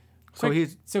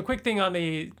 Quick thing on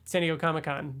the San Diego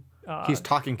Comic-Con. He's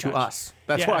talking to us.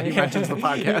 That's why he mentions the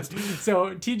podcast.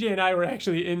 So TJ and I were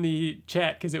actually in the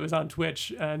chat because it was on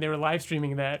Twitch, and they were live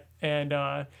streaming that. And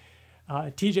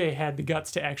TJ had the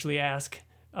guts to actually ask.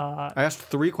 I asked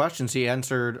 3 questions. He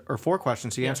answered, or 4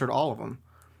 questions. He answered all of them.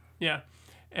 Yeah.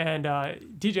 And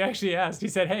TJ actually asked. He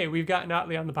said, "Hey, we've got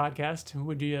Otley on the podcast.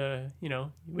 Would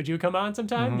you come on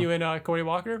sometime? You and Corey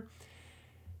Walker?"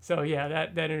 So yeah,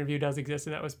 that interview does exist,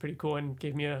 and that was pretty cool and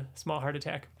gave me a small heart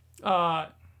attack.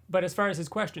 But as far as his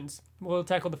questions, we'll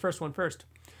tackle the first one first.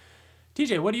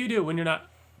 TJ, what do you do when you're not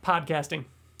podcasting?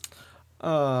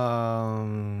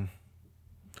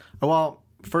 Well,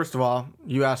 first of all,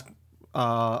 you ask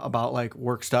about like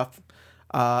work stuff.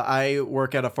 I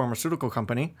work at a pharmaceutical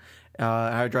company.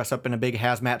 I dress up in a big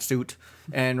hazmat suit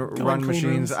and run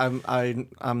machines. I'm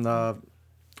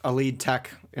a lead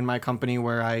tech in my company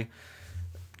where I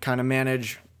kind of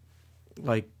manage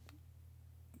like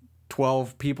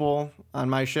 12 people on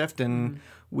my shift, and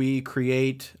we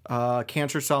create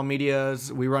cancer cell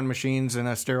medias. We run machines in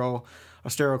a sterile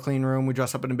clean room. We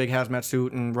dress up in a big hazmat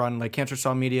suit and run like cancer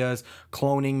cell medias,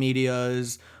 cloning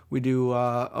medias. We do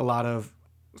a lot of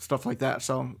stuff like that.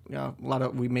 So yeah,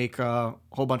 we make a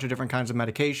whole bunch of different kinds of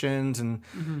medications, and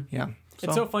yeah.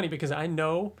 It's so funny because I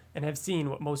know and have seen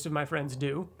what most of my friends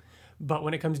do, but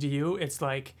when it comes to you, it's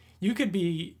like you could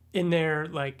be in there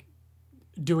like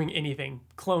doing anything,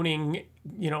 cloning,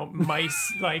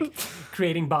 mice, like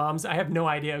creating bombs. I have no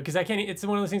idea because I can't. It's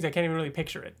one of those things I can't even really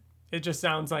picture it. It just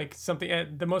sounds like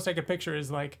something. The most I could picture is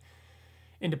like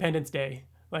Independence Day.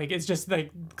 Like, it's just,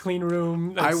 like, clean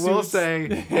room. Like, I will say,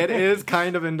 it is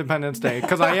kind of Independence Day,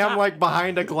 because I am, like,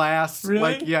 behind a glass. Really?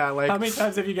 Like, yeah, like... How many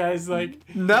times have you guys,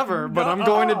 like... Never, but I'm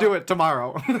going to do it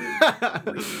tomorrow.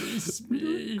 Release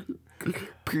me.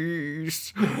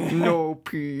 Peace. No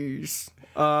peace.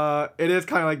 It is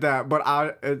kind of like that,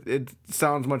 but it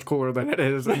sounds much cooler than it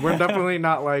is. We're definitely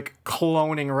not, like,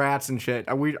 cloning rats and shit.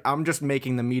 I'm just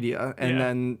making the media, and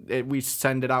then we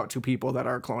send it out to people that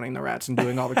are cloning the rats and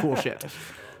doing all the cool shit.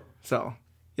 So,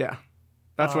 yeah.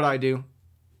 That's what I do.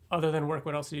 Other than work,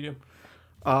 what else do you do?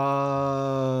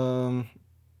 I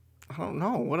don't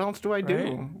know. What else do I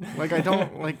do? Right? Like, I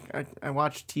don't, like, I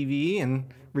watch TV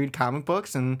and read comic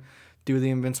books and do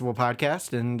the Invincible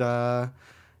podcast and,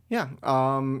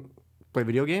 play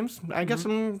video games. I guess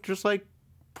I'm just like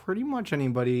pretty much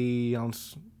anybody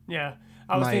else. Yeah.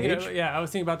 I was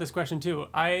thinking about this question too.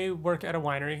 I work at a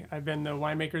winery. I've been the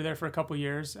winemaker there for a couple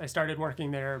years. I started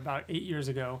working there about 8 years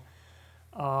ago.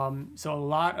 So a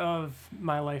lot of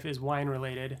my life is wine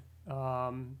related.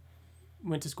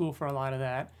 Went to school for a lot of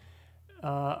that.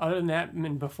 Other than that,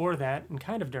 and before that, and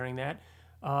kind of during that,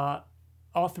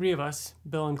 all three of us,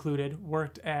 Bill included,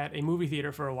 worked at a movie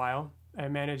theater for a while. I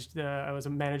was a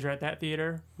manager at that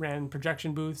theater, ran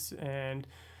projection booths, and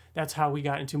that's how we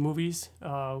got into movies.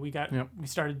 We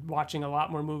started watching a lot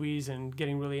more movies and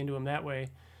getting really into them that way.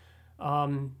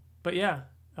 But yeah,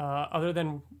 other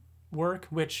than work,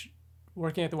 which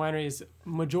working at the winery is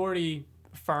majority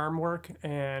farm work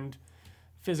and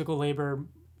physical labor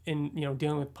in,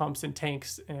 dealing with pumps and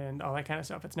tanks and all that kind of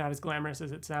stuff. It's not as glamorous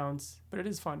as it sounds, but it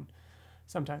is fun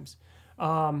sometimes.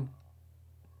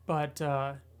 But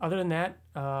other than that,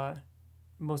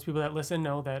 most people that listen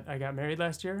know that I got married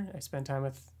last year. I spent time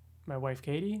with my wife,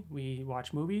 Katie. We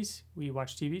watch movies. We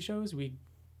watch TV shows. We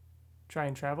try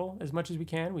and travel as much as we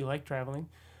can. We like traveling.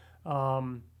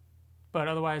 But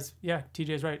otherwise, yeah,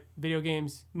 TJ's right. Video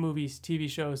games, movies, TV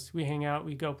shows. We hang out.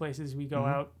 We go places. We go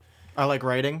out. I like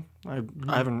writing. I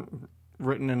haven't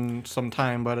written in some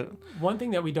time, but... One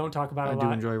thing that we don't talk about a lot... I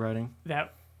do enjoy writing.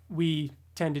 That we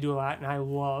tend to do a lot, and I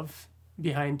love...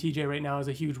 Behind TJ right now is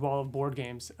a huge wall of board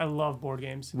games. I love board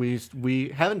games. We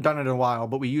haven't done it in a while,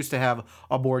 but we used to have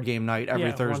a board game night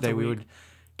every Thursday. We would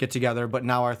get together, but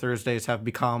now our Thursdays have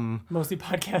become mostly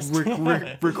podcast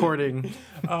recording.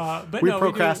 But we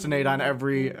procrastinate on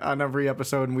every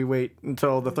episode, and we wait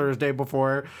until the Thursday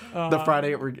before the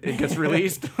Friday it gets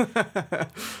released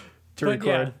to record.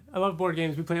 Yeah, I love board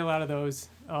games. We play a lot of those.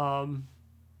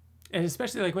 And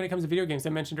especially like when it comes to video games,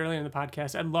 I mentioned earlier in the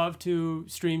podcast, I'd love to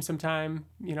stream sometime.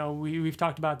 We've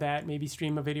talked about that. Maybe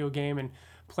stream a video game and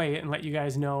play it and let you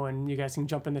guys know, and you guys can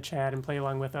jump in the chat and play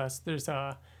along with us. There's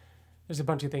a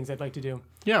bunch of things I'd like to do.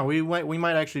 Yeah, we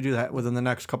might actually do that within the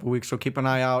next couple of weeks. So keep an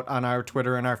eye out on our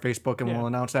Twitter and our Facebook, and we'll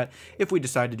announce that if we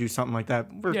decide to do something like that.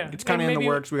 It's kind of in the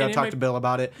works. We got to talk to Bill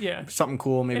about it. Yeah, something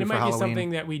cool maybe for Halloween. It might be something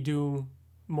that we do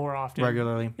more often,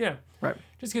 regularly. Yeah, right.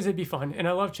 Just because it'd be fun, and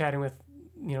I love chatting with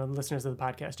listeners of the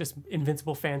podcast. Just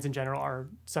Invincible fans in general are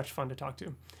such fun to talk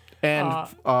to. And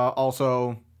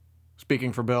also,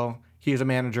 speaking for Bill, he's a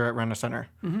manager at Rent-A-Center.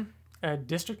 Mm-hmm. A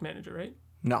district manager, right?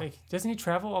 No. Doesn't he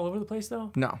travel all over the place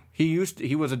though? No. He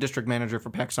was a district manager for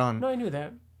PacSun. No, I knew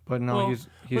that. But no, he's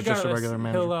just a regular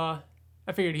manager.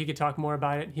 I figured he could talk more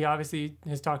about it. He obviously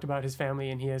has talked about his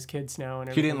family, and he has kids now and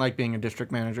everything. He didn't like being a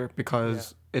district manager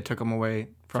because it took him away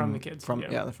from the kids.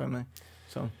 The family.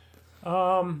 So.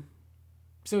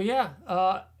 So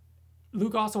yeah,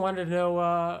 Luke also wanted to know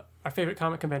our favorite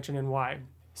comic convention and why.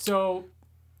 So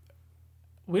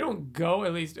we don't go,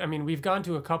 at least, I mean, we've gone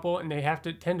to a couple and they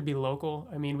tend to be local.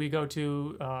 I mean, we go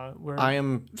to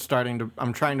I'm trying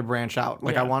to branch out.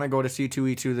 Like, I want to go to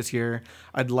C2E2 this year.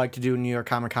 I'd like to do New York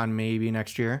Comic Con maybe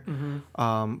next year.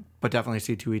 But definitely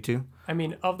C2E2. I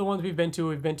mean, of the ones we've been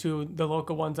to the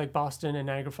local ones like Boston and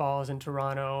Niagara Falls and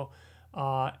Toronto.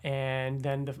 And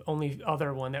then the only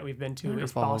other one that we've been to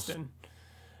is Boston.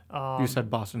 You said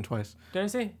Boston twice. Did I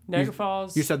say Niagara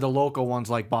Falls? You said the local ones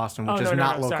like Boston, which is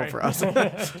not local for us.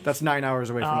 That's 9 hours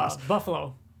away from us.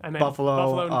 Buffalo. I meant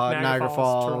Buffalo, Niagara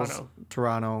Falls,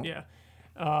 Toronto. Yeah.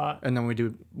 And then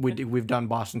we've done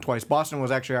Boston twice. Boston was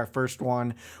actually our first con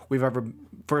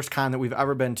that we've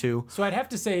ever been to. So I'd have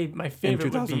to say my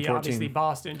favorite would be obviously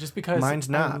Boston, just because mine's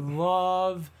not. I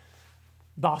love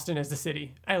Boston as the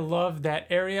city. I love that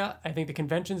area. I think the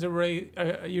conventions are really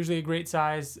usually a great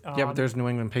size. Yeah, but there's New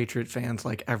England Patriot fans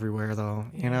like everywhere, though.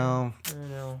 Yeah, you know. I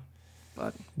know.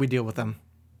 But we deal with them.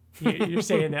 You're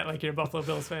saying that like you're a Buffalo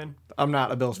Bills fan. I'm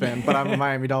not a Bills fan, but I'm a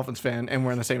Miami Dolphins fan, and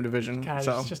we're in the same division. God,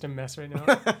 so. it's just a mess right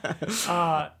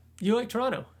now. You like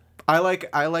Toronto? I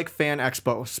like Fan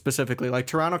Expo specifically. Like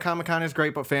Toronto Comic Con is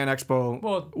great, but Fan Expo,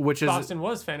 Boston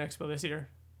was Fan Expo this year.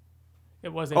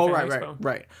 It was a Fan Expo.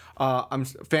 right. I'm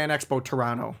Fan Expo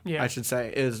Toronto. Yeah. I should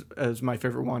say is my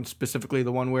favorite one. Specifically,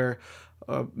 the one where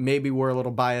maybe we're a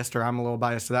little biased, or I'm a little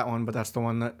biased to that one, but that's the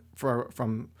one that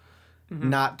from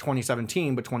not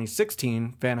 2017 but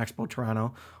 2016 Fan Expo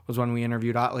Toronto was when we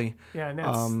interviewed Otley. Yeah,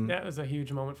 and that was a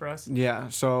huge moment for us. Yeah.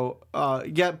 So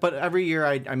but every year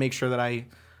I make sure that I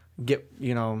get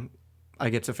I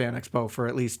get to Fan Expo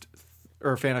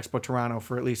Fan Expo Toronto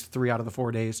for at least 3 out of the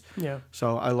 4 days. Yeah.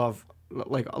 So I love,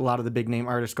 like, a lot of the big name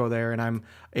artists go there, and I'm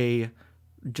a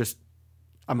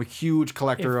huge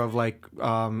collector of like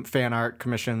fan art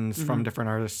commissions from different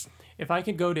artists. If I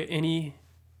could go to any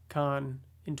con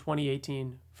in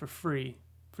 2018 for free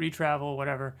travel,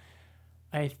 whatever,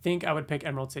 I think I would pick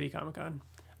Emerald City Comic Con.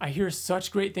 I hear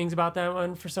such great things about that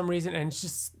one for some reason, and it's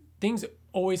just things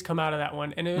always come out of that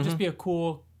one, and it would just be a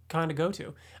cool con to go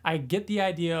to. I get the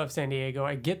idea of San Diego.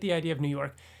 I get the idea of New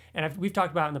York. And we've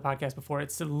talked about it in the podcast before.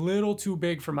 It's a little too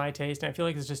big for my taste, and I feel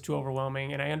like it's just too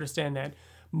overwhelming. And I understand that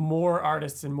more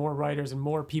artists and more writers and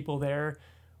more people there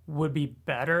would be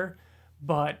better.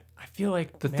 But I feel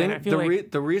like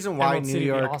the reason why Emerald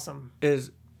City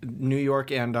New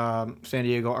York and San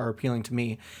Diego are appealing to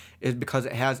me is because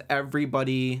it has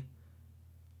everybody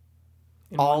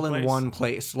in one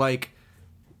place. Like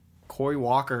Cory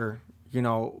Walker,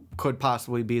 could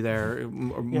possibly be there,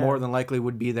 more than likely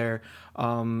would be there.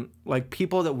 Like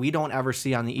people that we don't ever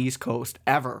see on the East Coast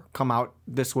ever come out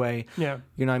this way. Yeah.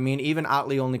 You know what I mean? Even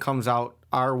Otley only comes out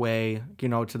our way,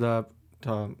 to the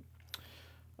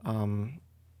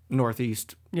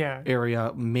Northeast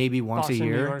area maybe once Boston, a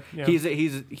year. New York, yeah.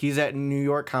 He's at New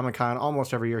York Comic Con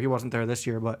almost every year. He wasn't there this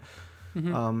year, but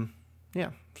So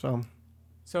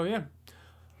yeah.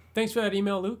 Thanks for that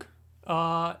email, Luke.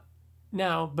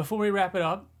 Now, before we wrap it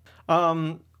up,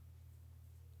 can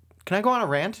I go on a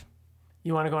rant?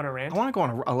 You want to go on a rant? I want to go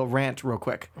on a rant real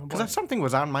quick because something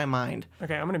was on my mind.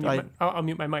 Okay, I'm gonna mute. I'll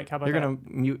mute my mic. How about you're that? Gonna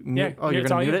mute? Yeah, you're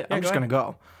gonna mute it. Yeah, I'm just gonna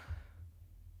go.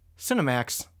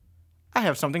 Cinemax, I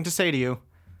have something to say to you.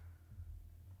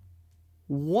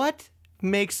 What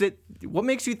makes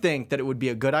you think that it would be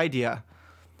a good idea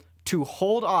to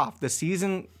hold off the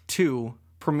season 2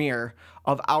 premiere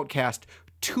of Outcast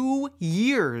 2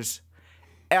 years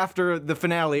after the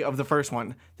finale of the first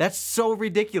one? That's so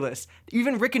ridiculous.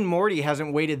 Even Rick and Morty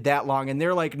hasn't waited that long, and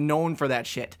they're like known for that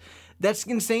shit. That's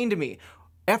insane to me.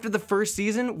 After the first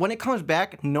season, when it comes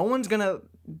back, no one's gonna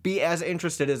be as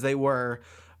interested as they were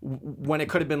when it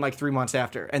could have been like 3 months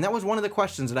after. And that was one of the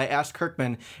questions that I asked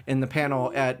Kirkman in the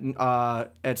panel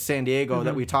at San Diego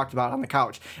that we talked about on the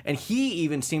couch. And he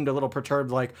even seemed a little perturbed,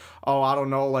 like, oh, I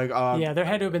don't know, like... there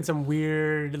had to have been some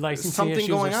weird licensing something issues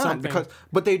going or on. something.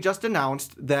 But they just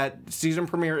announced that season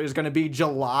premiere is going to be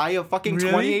July of fucking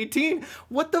 2018.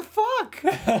 What the fuck?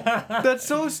 That's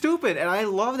so stupid. And I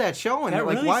love that show. And that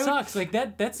like, really why sucks. Like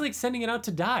that's like sending it out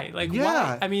to die. Like, yeah.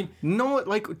 why? I mean... No,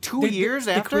 like 2 years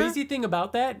after? The crazy thing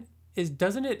about that is,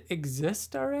 doesn't it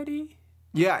exist already?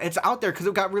 Yeah, it's out there because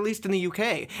it got released in the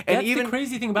UK. And that's the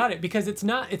crazy thing about it, because it's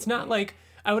not like,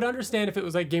 I would understand if it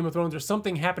was like Game of Thrones or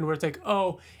something happened where it's like,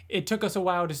 oh, it took us a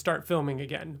while to start filming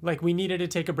again. Like we needed to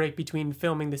take a break between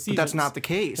filming the seasons. But that's not the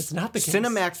case. It's not the case.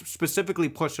 Cinemax specifically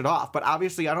pushed it off. But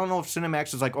obviously, I don't know if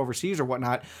Cinemax is like overseas or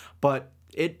whatnot, but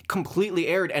it completely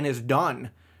aired and is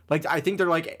done. Like, I think they're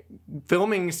like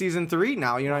filming season 3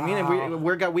 now. You know what I mean? And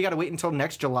we got to wait until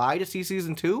next July to see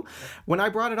season 2. When I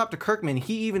brought it up to Kirkman,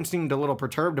 he even seemed a little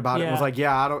perturbed about it. And was like,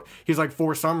 "Yeah, I don't." He's like,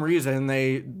 "For some reason,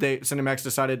 they Cinemax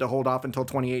decided to hold off until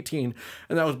 2018,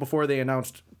 and that was before they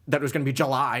announced that it was going to be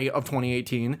July of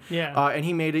 2018." Yeah. And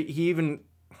he made it. He even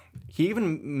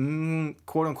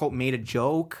quote unquote made a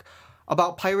joke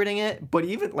about pirating it, but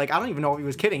even like I don't even know if he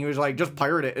was kidding. He was like, "Just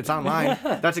pirate it. It's online."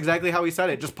 That's exactly how he said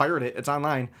it. Just pirate it. It's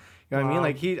online. You know what I mean?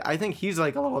 Like I think he's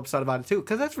like a little upset about it too,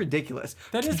 because that's ridiculous.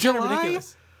 That is kind of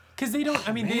ridiculous. Because they don't.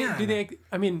 I mean, do they?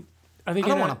 I mean, are they? I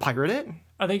don't want to pirate it.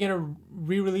 Are they gonna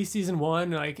re-release season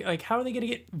 1? Like how are they gonna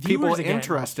get viewers people again?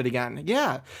 interested again?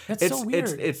 Yeah, that's so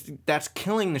weird. It's that's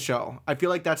killing the show. I feel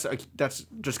like that's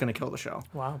just gonna kill the show.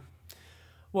 Wow.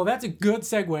 Well, that's a good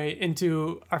segue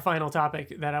into our final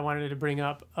topic that I wanted to bring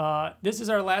up. This is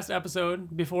our last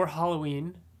episode before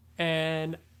Halloween,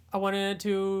 and I wanted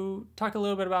to talk a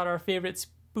little bit about our favorite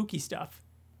spooky stuff.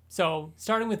 So,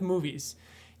 starting with movies.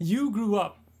 You grew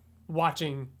up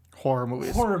watching horror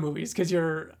movies because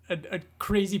you're a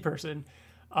crazy person.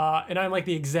 And I'm like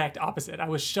the exact opposite. I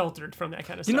was sheltered from that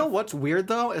kind of stuff. You know what's weird,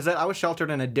 though, is that I was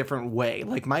sheltered in a different way.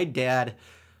 Like, my dad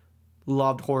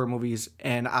loved horror movies,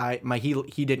 and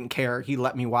he didn't care. He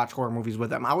let me watch horror movies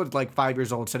with him. I was like 5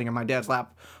 years old sitting in my dad's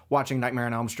lap watching Nightmare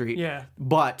on Elm Street. Yeah.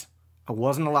 But I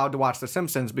wasn't allowed to watch The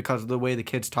Simpsons because of the way the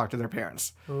kids talk to their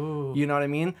parents. Ooh. You know what I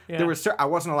mean? Yeah. I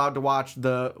wasn't allowed to watch I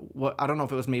don't know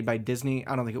if it was made by Disney.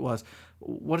 I don't think it was.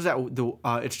 What is that?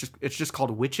 It's just called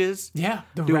Witches. Yeah,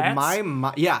 the Dude, rats. my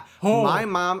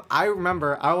mom. I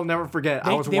remember. I will never forget.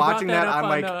 I was watching that. I'm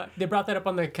like, they brought that up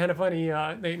on the Kind of Funny,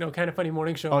 Kind of Funny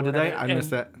morning show. Oh, did they? I missed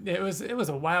that. It was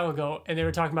a while ago, and they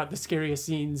were talking about the scariest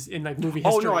scenes in like movie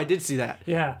history. Oh no, I did see that.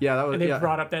 Yeah, yeah, that was. And they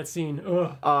brought up that scene.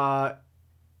 Ugh.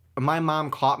 My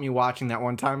mom caught me watching that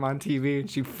one time on TV, and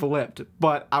she flipped.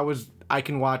 But I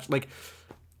can watch like,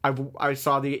 I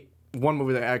saw the one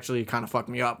movie that actually kind of fucked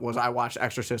me up was I watched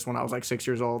Exorcist when I was like 6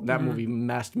 years old. That movie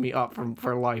messed me up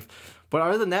for life. But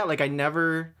other than that, like they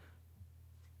never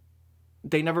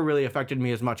really affected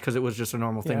me as much because it was just a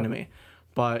normal thing to me.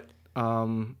 But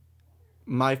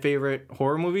my favorite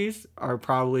horror movies are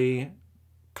probably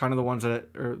kind of the ones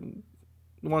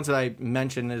that I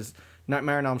mentioned is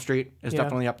Nightmare on Elm Street is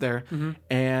definitely up there. Mm-hmm.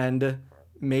 And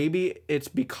maybe it's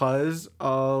because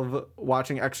of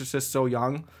watching Exorcist so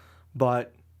young,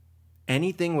 but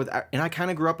anything with, and I kind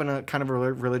of grew up in a kind of a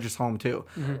religious home too.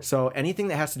 Mm-hmm. So anything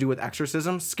that has to do with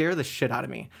exorcism scare the shit out of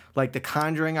me. Like The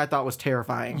Conjuring, I thought was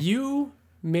terrifying. You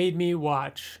made me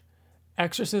watch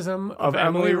Exorcism of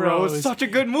Emily Rose. Such a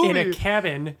good movie. In a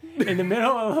cabin in the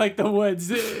middle of like the woods.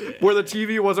 Where the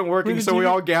TV wasn't working, so we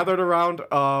all gathered around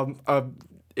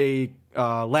a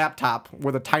laptop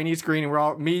with a tiny screen,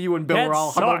 and me, you, and Bill were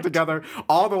all huddled together.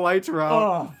 All the lights were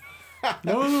out. Oh.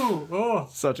 No. Oh.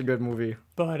 Such a good movie.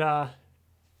 But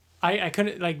I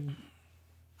couldn't like.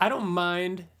 I don't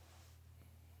mind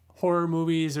horror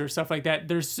movies or stuff like that.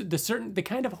 There's the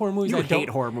kind of horror movies I hate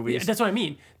horror movies. Yeah, that's what I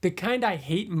mean. The kind I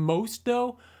hate most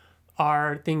though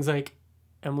are things like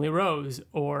Emily Rose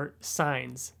or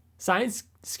Signs. Signs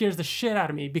scares the shit out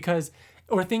of me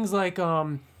or things like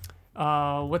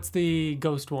what's the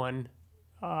ghost one?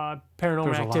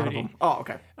 Paranormal Activity. Oh,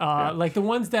 okay. Like the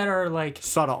ones that are like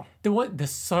subtle. The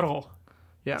subtle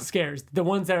scares. The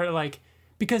ones that are like,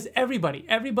 because everybody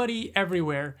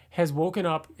everywhere has woken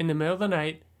up in the middle of the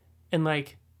night and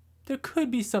like there could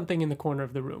be something in the corner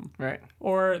of the room. Right.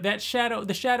 Or the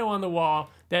shadow on the wall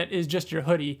that is just your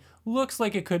hoodie looks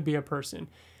like it could be a person.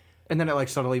 And then it like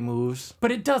subtly moves.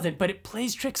 But it doesn't. But it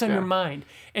plays tricks on your mind.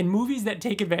 And movies that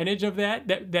take advantage of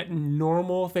that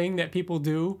normal thing that people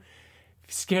do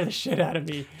scare the shit out of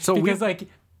me. So because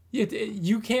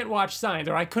you can't watch Signs,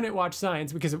 or I couldn't watch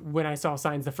Signs because when I saw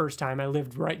Signs the first time, I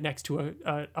lived right next to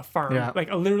a farm, like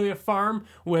literally a farm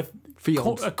with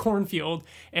fields, a cornfield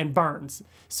and barns.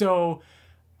 So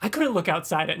I couldn't look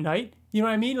outside at night. You know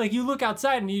what I mean? Like you look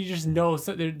outside and you just know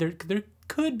there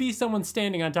could be someone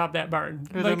standing on top of that barn.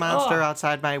 There's a monster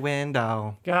outside my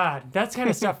window. God, that kind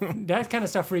of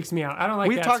stuff freaks me out. I don't like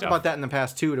that We've talked about that in the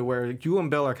past too, to where you and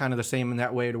Bill are kind of the same in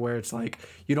that way, to where it's like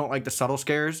you don't like the subtle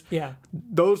scares. Yeah.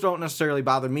 Those don't necessarily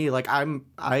bother me. Like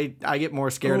I get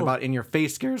more scared about in your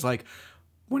face scares. Like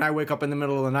when I wake up in the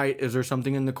middle of the night, is there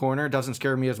something in the corner? It doesn't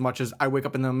scare me as much as I wake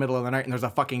up in the middle of the night and there's a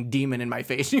fucking demon in my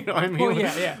face. You know what I mean? Well,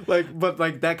 yeah.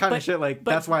 But that kind of shit,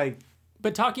 that's why.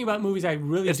 But talking about movies I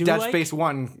really it's do Dead like... Space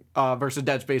 1 versus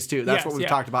Dead Space 2. That's what we've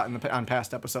talked about on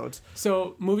past episodes.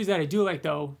 So, movies that I do like,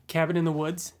 though, Cabin in the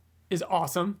Woods is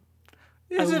awesome.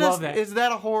 I love that. Is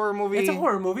that a horror movie? It's a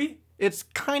horror movie. It's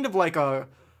kind of like a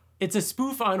it's a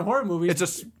spoof on horror movies. It's a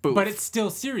spoof. But it's still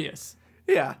serious.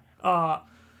 Yeah.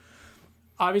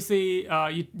 Obviously,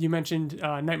 you mentioned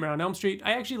Nightmare on Elm Street.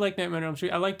 I actually like Nightmare on Elm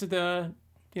Street. I liked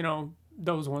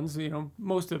those ones,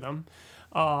 most of them.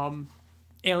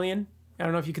 Alien. I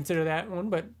don't know if you consider that one,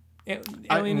 but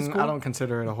Alien is cool. I don't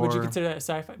consider it a horror. Would you consider that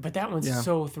sci-fi? But that one's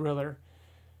so thriller.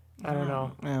 I don't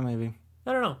know. Yeah, maybe.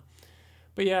 I don't know.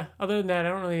 But yeah, other than that,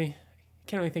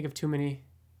 can't really think of too many.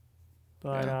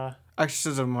 But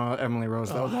Exorcism of Emily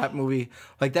Rose, though. That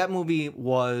movie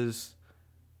was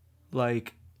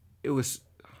like, it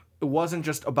wasn't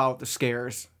just about the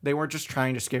scares. They weren't just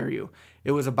trying to scare you.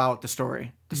 It was about the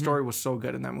story. The story was so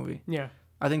good in that movie. Yeah.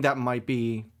 I think that might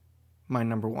be my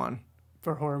number one.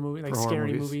 For horror movie, like for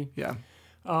scary movies. movie. Yeah.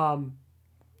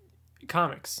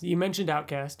 Comics. You mentioned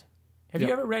Outcast. Have you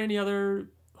ever read any other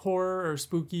horror or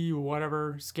spooky or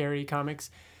whatever scary comics?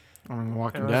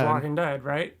 Walking Dead. Walking Dead,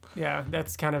 right? Yeah,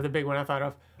 that's kind of the big one I thought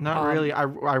of. Not really. I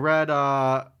read,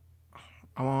 I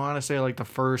want to say like the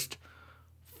first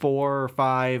 4 or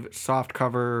 5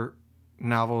 softcover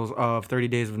novels of 30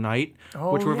 Days of Night,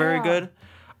 which were very good.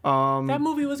 That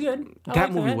movie was good.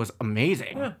 That movie was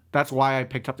amazing. Yeah. That's why I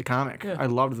picked up the comic. Yeah. I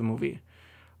loved the movie.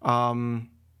 But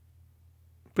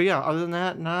yeah, other than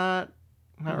that, not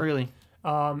really.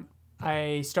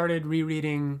 I started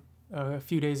rereading a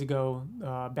few days ago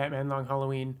Batman Long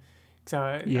Halloween. You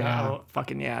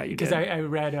did. Because I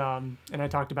read and I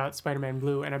talked about Spider-Man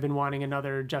Blue, and I've been wanting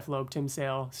another Jeff Loeb, Tim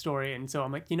Sale story, and so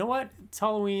I'm like, you know what? It's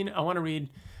Halloween. I want to read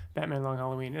Batman Long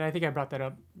Halloween, and I think I brought that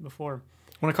up before.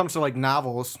 When it comes to like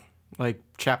novels, like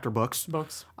chapter books,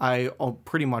 I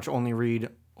pretty much only read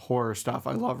horror stuff.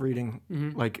 I love reading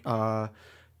like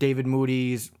David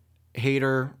Moody's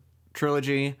Hater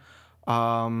trilogy.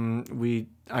 I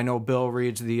know Bill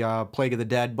reads the Plague of the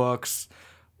Dead books.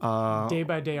 Day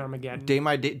by Day Armageddon. Day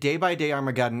by Day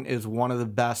Armageddon is one of the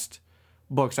best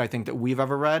books I think that we've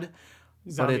ever read.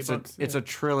 Zombie but it's a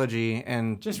trilogy,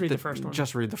 and just read the first one.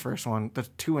 Just read the first one. The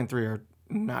 2 and 3 are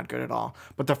not good at all,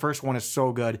 but the first one is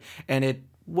so good, and it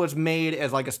was made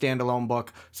as like a standalone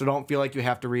book, so don't feel like you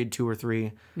have to read 2 or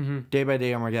 3. Day by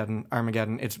Day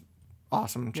Armageddon. It's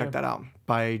awesome. Check that out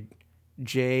by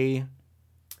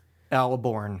J.L.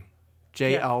 Bourne.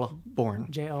 J.L. Bourne.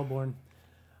 J.L. Bourne.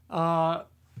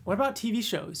 What about TV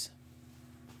shows?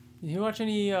 Did you watch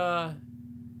any?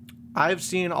 I've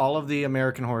seen all of the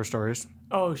American Horror Stories.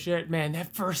 Oh shit, man!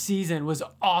 That first season was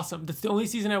awesome. That's the only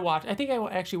season I watched. I think I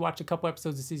actually watched a couple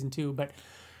episodes of season 2, but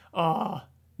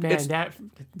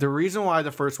the reason why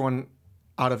the first one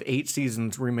out of 8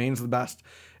 seasons remains the best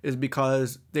is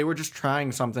because they were just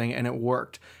trying something and it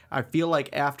worked. I feel like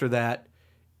after that,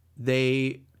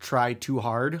 they tried too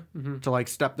hard to like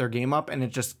step their game up, and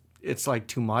it's like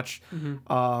too much.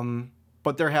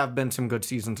 But there have been some good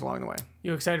seasons along the way.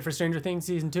 You excited for Stranger Things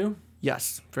season 2?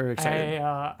 Yes, very excited.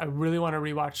 I really want to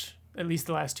rewatch at least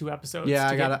the last 2 episodes. Yeah,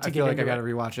 I feel like I gotta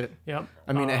rewatch it. Yep.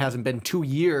 I mean, it hasn't been 2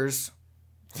 years,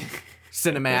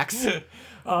 Cinemax,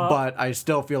 but I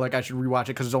still feel like I should rewatch it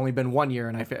because it's only been 1 year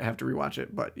and I have to rewatch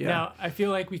it. But yeah. Now I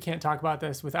feel like we can't talk about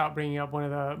this without bringing up one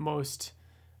of the most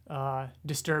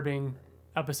disturbing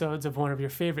episodes of one of your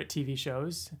favorite TV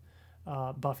shows,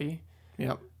 Buffy.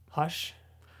 Yep. Hush.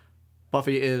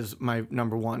 Buffy is my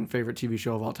number 1 favorite TV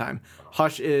show of all time.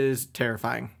 Hush is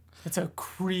terrifying. It's a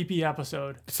creepy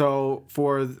episode. So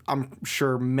I'm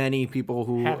sure many people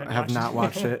who have not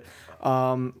watched it,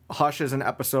 Hush is an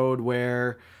episode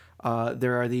where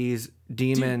there are these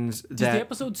demons Does the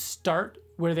episode start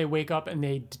where they wake up and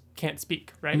they can't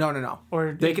speak, right? No.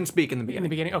 Or they can speak in the beginning. In the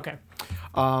beginning, okay.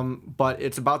 But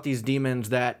it's about these demons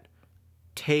that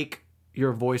take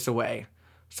your voice away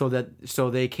so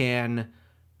they can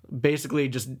basically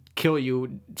just kill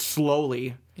you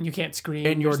slowly, and you can't scream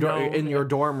in your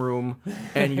dorm room,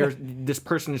 and this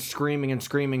person is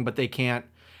screaming, but they can't.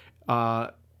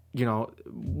 What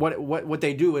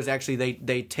they do is actually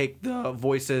they take the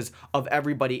voices of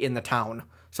everybody in the town,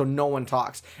 so no one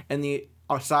talks. And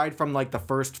aside from like the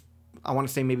first, I want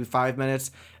to say maybe 5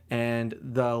 minutes, and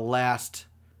the last.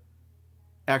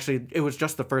 Actually, it was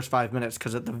just the first 5 minutes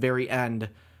because at the very end,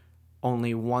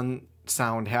 only one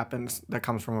sound happens that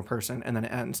comes from a person, and then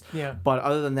it ends. Yeah. But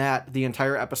other than that, the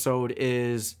entire episode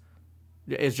is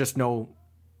just no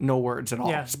words at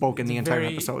all spoken. The entire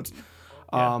episodes,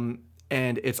 and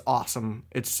it's awesome.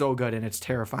 It's so good and it's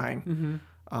terrifying.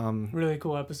 Really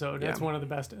cool episode. That's one of the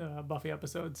best Buffy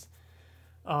episodes.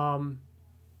 I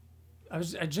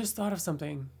just thought of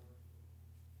something.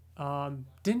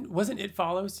 Wasn't It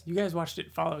Follows? You guys watched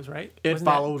It Follows, right? It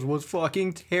Follows was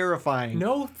fucking terrifying.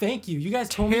 No, thank you. You guys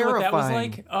told me what that was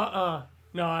like.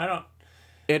 No, I don't.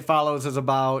 It Follows is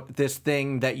about this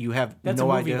thing that you have That's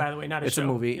no a movie, idea. by the way, not a It's show. a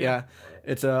movie, yeah.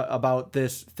 It's about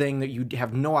this thing that you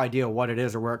have no idea what it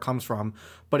is or where it comes from,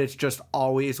 but it's just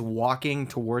always walking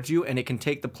towards you, and it can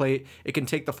take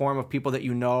the form of people that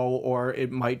you know, or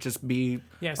it might just be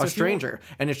so a stranger,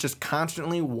 and it's just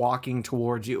constantly walking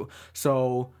towards you.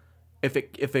 So if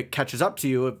it catches up to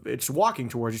you, it's walking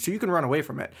towards you, so you can run away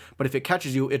from it. But if it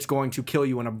catches you, it's going to kill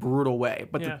you in a brutal way.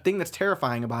 But the thing that's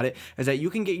terrifying about it is that you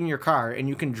can get in your car and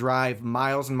you can drive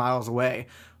miles and miles away,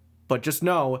 but just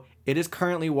know it is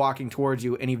currently walking towards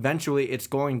you, and eventually it's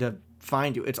going to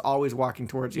find you. It's always walking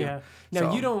towards you. Yeah.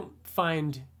 Now, you don't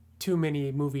find too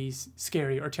many movies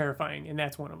scary or terrifying, and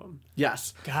that's one of them.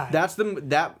 Yes. God. That's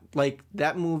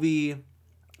that movie.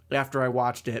 After I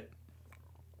watched it,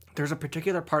 there's a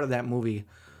particular part of that movie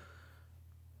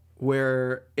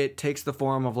where it takes the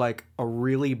form of like a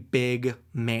really big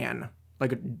man,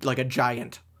 like a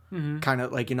giant. Kind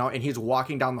of like, and he's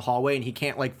walking down the hallway and he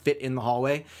can't like fit in the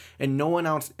hallway, and no one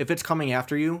else, if it's coming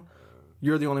after you,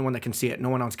 you're the only one that can see it. No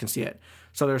one else can see it.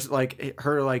 So there's like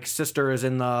her like sister is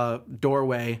in the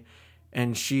doorway,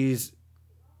 and she's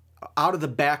out of the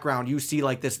background. You see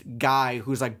like this guy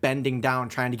who's like bending down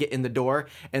trying to get in the door,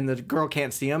 and the girl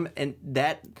can't see him, and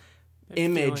that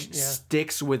image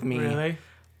sticks with me. Really?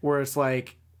 Where it's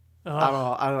like, I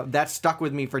don't know. That stuck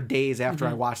with me for days after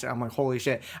I watched it. I'm like, holy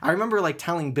shit. I remember like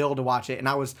telling Bill to watch it, and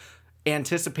I was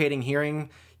anticipating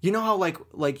hearing, you know how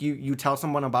like you tell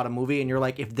someone about a movie and you're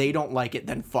like, if they don't like it,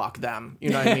 then fuck them. You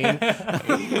know what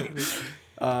I mean?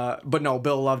 But no,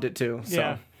 Bill loved it too. So.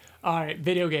 Yeah. All right,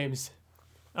 video games.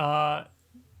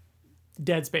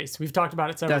 Dead Space. We've talked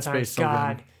about it several Dead times. Space, so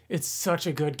God, good. it's such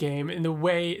a good game, and the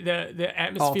way the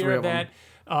atmosphere of that.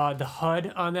 The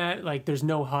HUD on that, like there's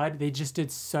no HUD. They just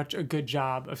did such a good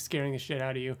job of scaring the shit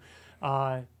out of you.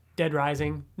 Dead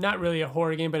Rising, not really a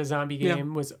horror game, but a zombie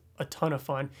game, was a ton of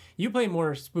fun. You play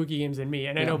more spooky games than me,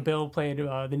 and I know Bill played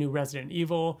the new Resident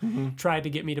Evil, tried to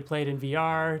get me to play it in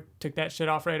VR, took that shit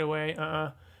off right away.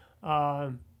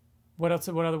 What else?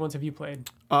 What other ones have you played?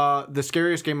 The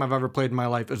scariest game I've ever played in my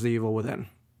life is The Evil Within.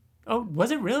 Oh,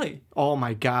 was it really? Oh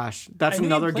my gosh. That's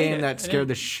another game that scared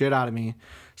the shit out of me.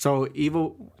 So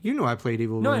you knew I played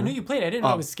Evil Within. No, I knew you played it. I didn't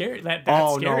know it was scary. That's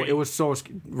scary. No, it was so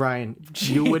Ryan,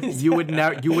 you would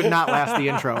not last the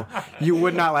intro. You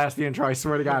would not last the intro, I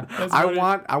swear to God.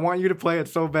 I want you to play it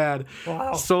so bad.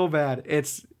 Wow. So bad.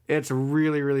 It's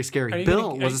really, really scary.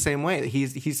 Bill was the same way. He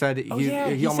said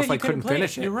he almost like couldn't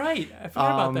finish it. You're right. I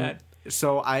forgot about that.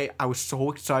 So I was so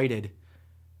excited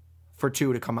for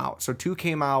 2 to come out. So 2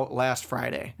 came out last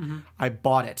Friday. I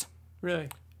bought it. Really?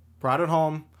 Brought it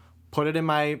home, put it in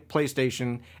my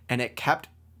PlayStation, and it kept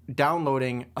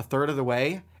downloading a third of the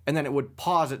way, and then it would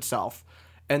pause itself.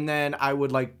 And then I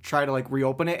would like try to like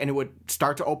reopen it, and it would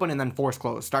start to open and then force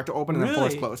close, start to open and then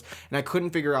force close. And I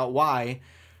couldn't figure out why.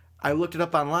 I looked it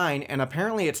up online, and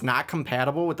apparently it's not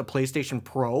compatible with the PlayStation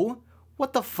Pro.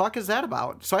 What the fuck is that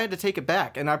about? So I had to take it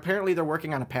back, and apparently they're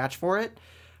working on a patch for it.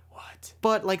 What?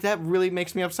 But like that really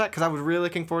makes me upset because I was really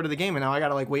looking forward to the game, and now I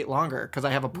gotta like wait longer because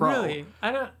I have a Pro. Really?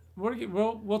 I don't.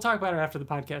 We'll talk about it after the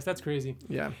podcast. That's crazy.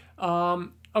 Yeah.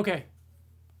 Okay.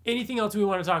 Anything else we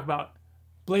want to talk about?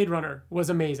 Blade Runner was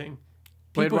amazing.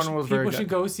 Blade Runner was very good. People should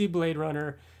go see Blade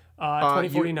Runner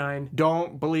 2049.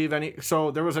 Don't believe any.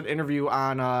 So there was an interview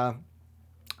on.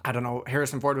 I don't know,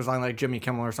 Harrison Ford was on like Jimmy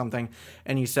Kimmel or something,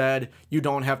 and he said, you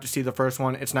don't have to see the first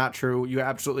one. It's not true. You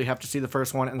absolutely have to see the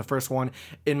first one, and the first one,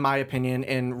 in my opinion,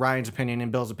 in Ryan's opinion, in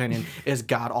Bill's opinion, is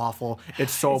god-awful.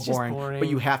 It's so boring. But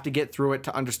you have to get through it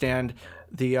to understand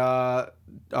the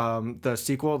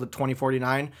sequel, the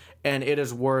 2049, and it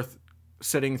is worth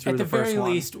sitting through the first one. At the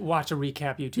very least, watch a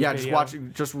recap YouTube video.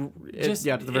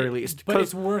 Yeah, to the very least. But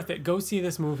it's worth it. Go see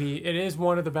this movie. It is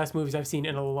one of the best movies I've seen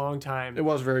in a long time. It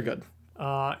was very good.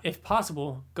 If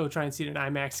possible, go try and see it in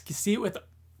IMAX. See it with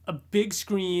a big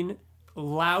screen,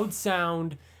 loud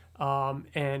sound,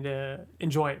 and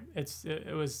enjoy it.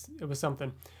 It was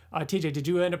something. TJ, did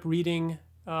you end up reading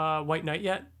White Knight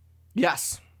yet?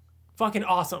 Yes. Fucking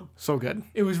awesome. So good.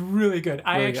 It was really good.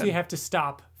 I actually have to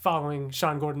stop following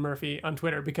Sean Gordon Murphy on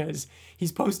Twitter because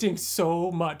he's posting so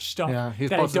much stuff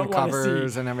he's that I don't want to see.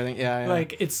 Covers and everything. Yeah.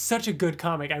 Like, it's such a good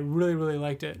comic. I really, really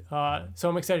liked it. So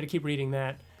I'm excited to keep reading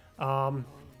that.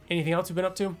 Anything else you've been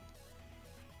up to?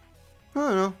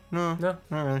 No, not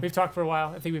really. We've talked for a while.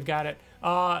 I think we've got it.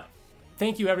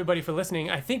 Thank you everybody for listening.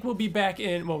 I think we will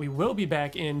be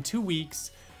back in 2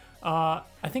 weeks. I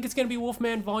think it's going to be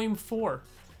Wolfman Volume 4.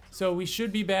 So we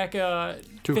should be back to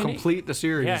complete the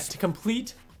series. Yeah, to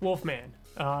complete Wolfman.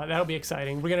 That'll be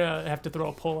exciting. We're going to have to throw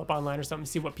a poll up online or something,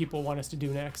 see what people want us to do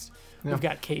next. Yeah. We've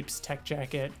got Capes, Tech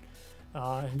Jacket,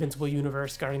 Invincible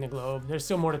Universe, guarding the globe. There's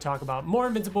still more to talk about. More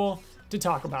Invincible to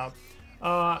talk about.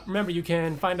 Remember, you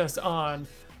can find us on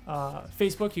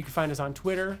Facebook. You can find us on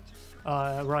Twitter.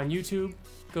 We're on YouTube.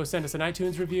 Go send us an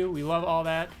iTunes review. We love all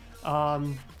that.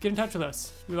 Get in touch with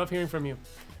us. We love hearing from you.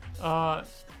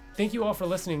 Thank you all for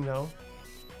listening, though.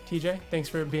 TJ, thanks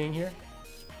for being here.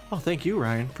 Oh, thank you,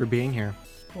 Ryan, for being here.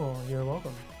 Well, you're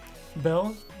welcome.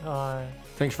 Bill,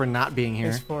 thanks for not being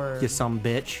here, you some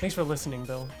bitch. Thanks for listening,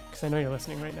 Bill, because I know you're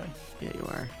listening right now. Yeah, you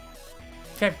are.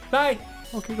 Okay, bye.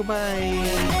 Okay,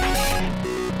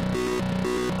 goodbye.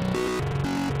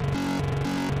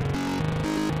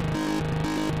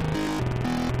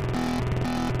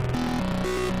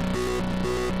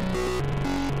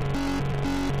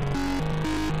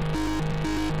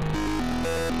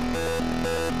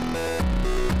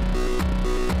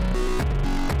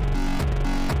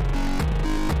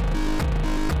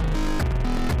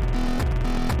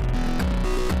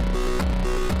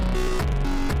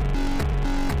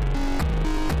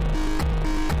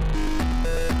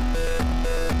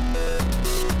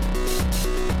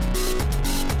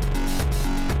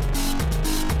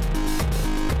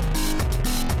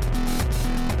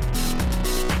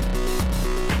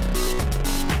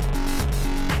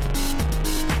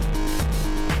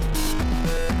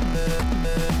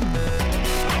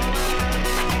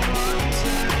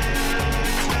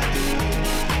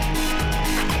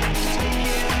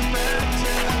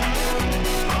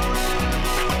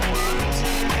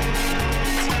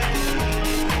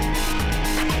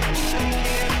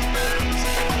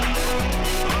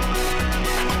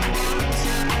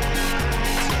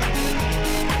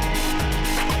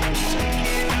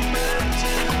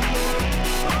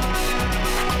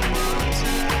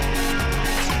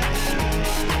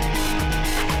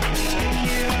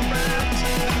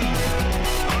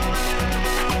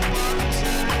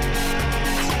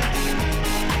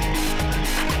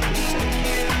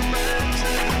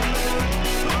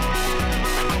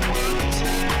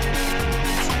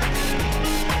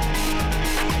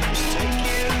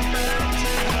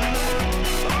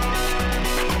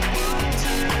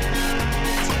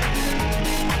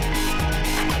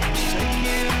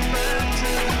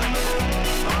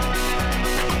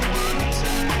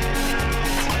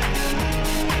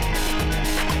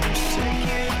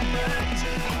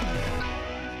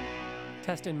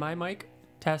 Testing my mic.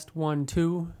 Test 1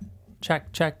 2.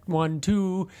 Check 1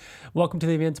 2. Welcome to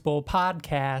the Invincible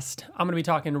Podcast. I'm going to be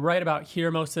talking right about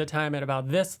here most of the time at about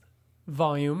this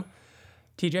volume.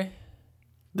 TJ?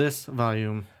 This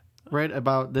volume. Right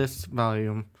about this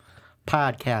volume.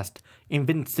 Podcast.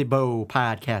 Invincible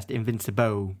Podcast.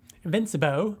 Invincible.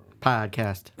 Invincible.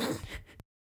 Podcast.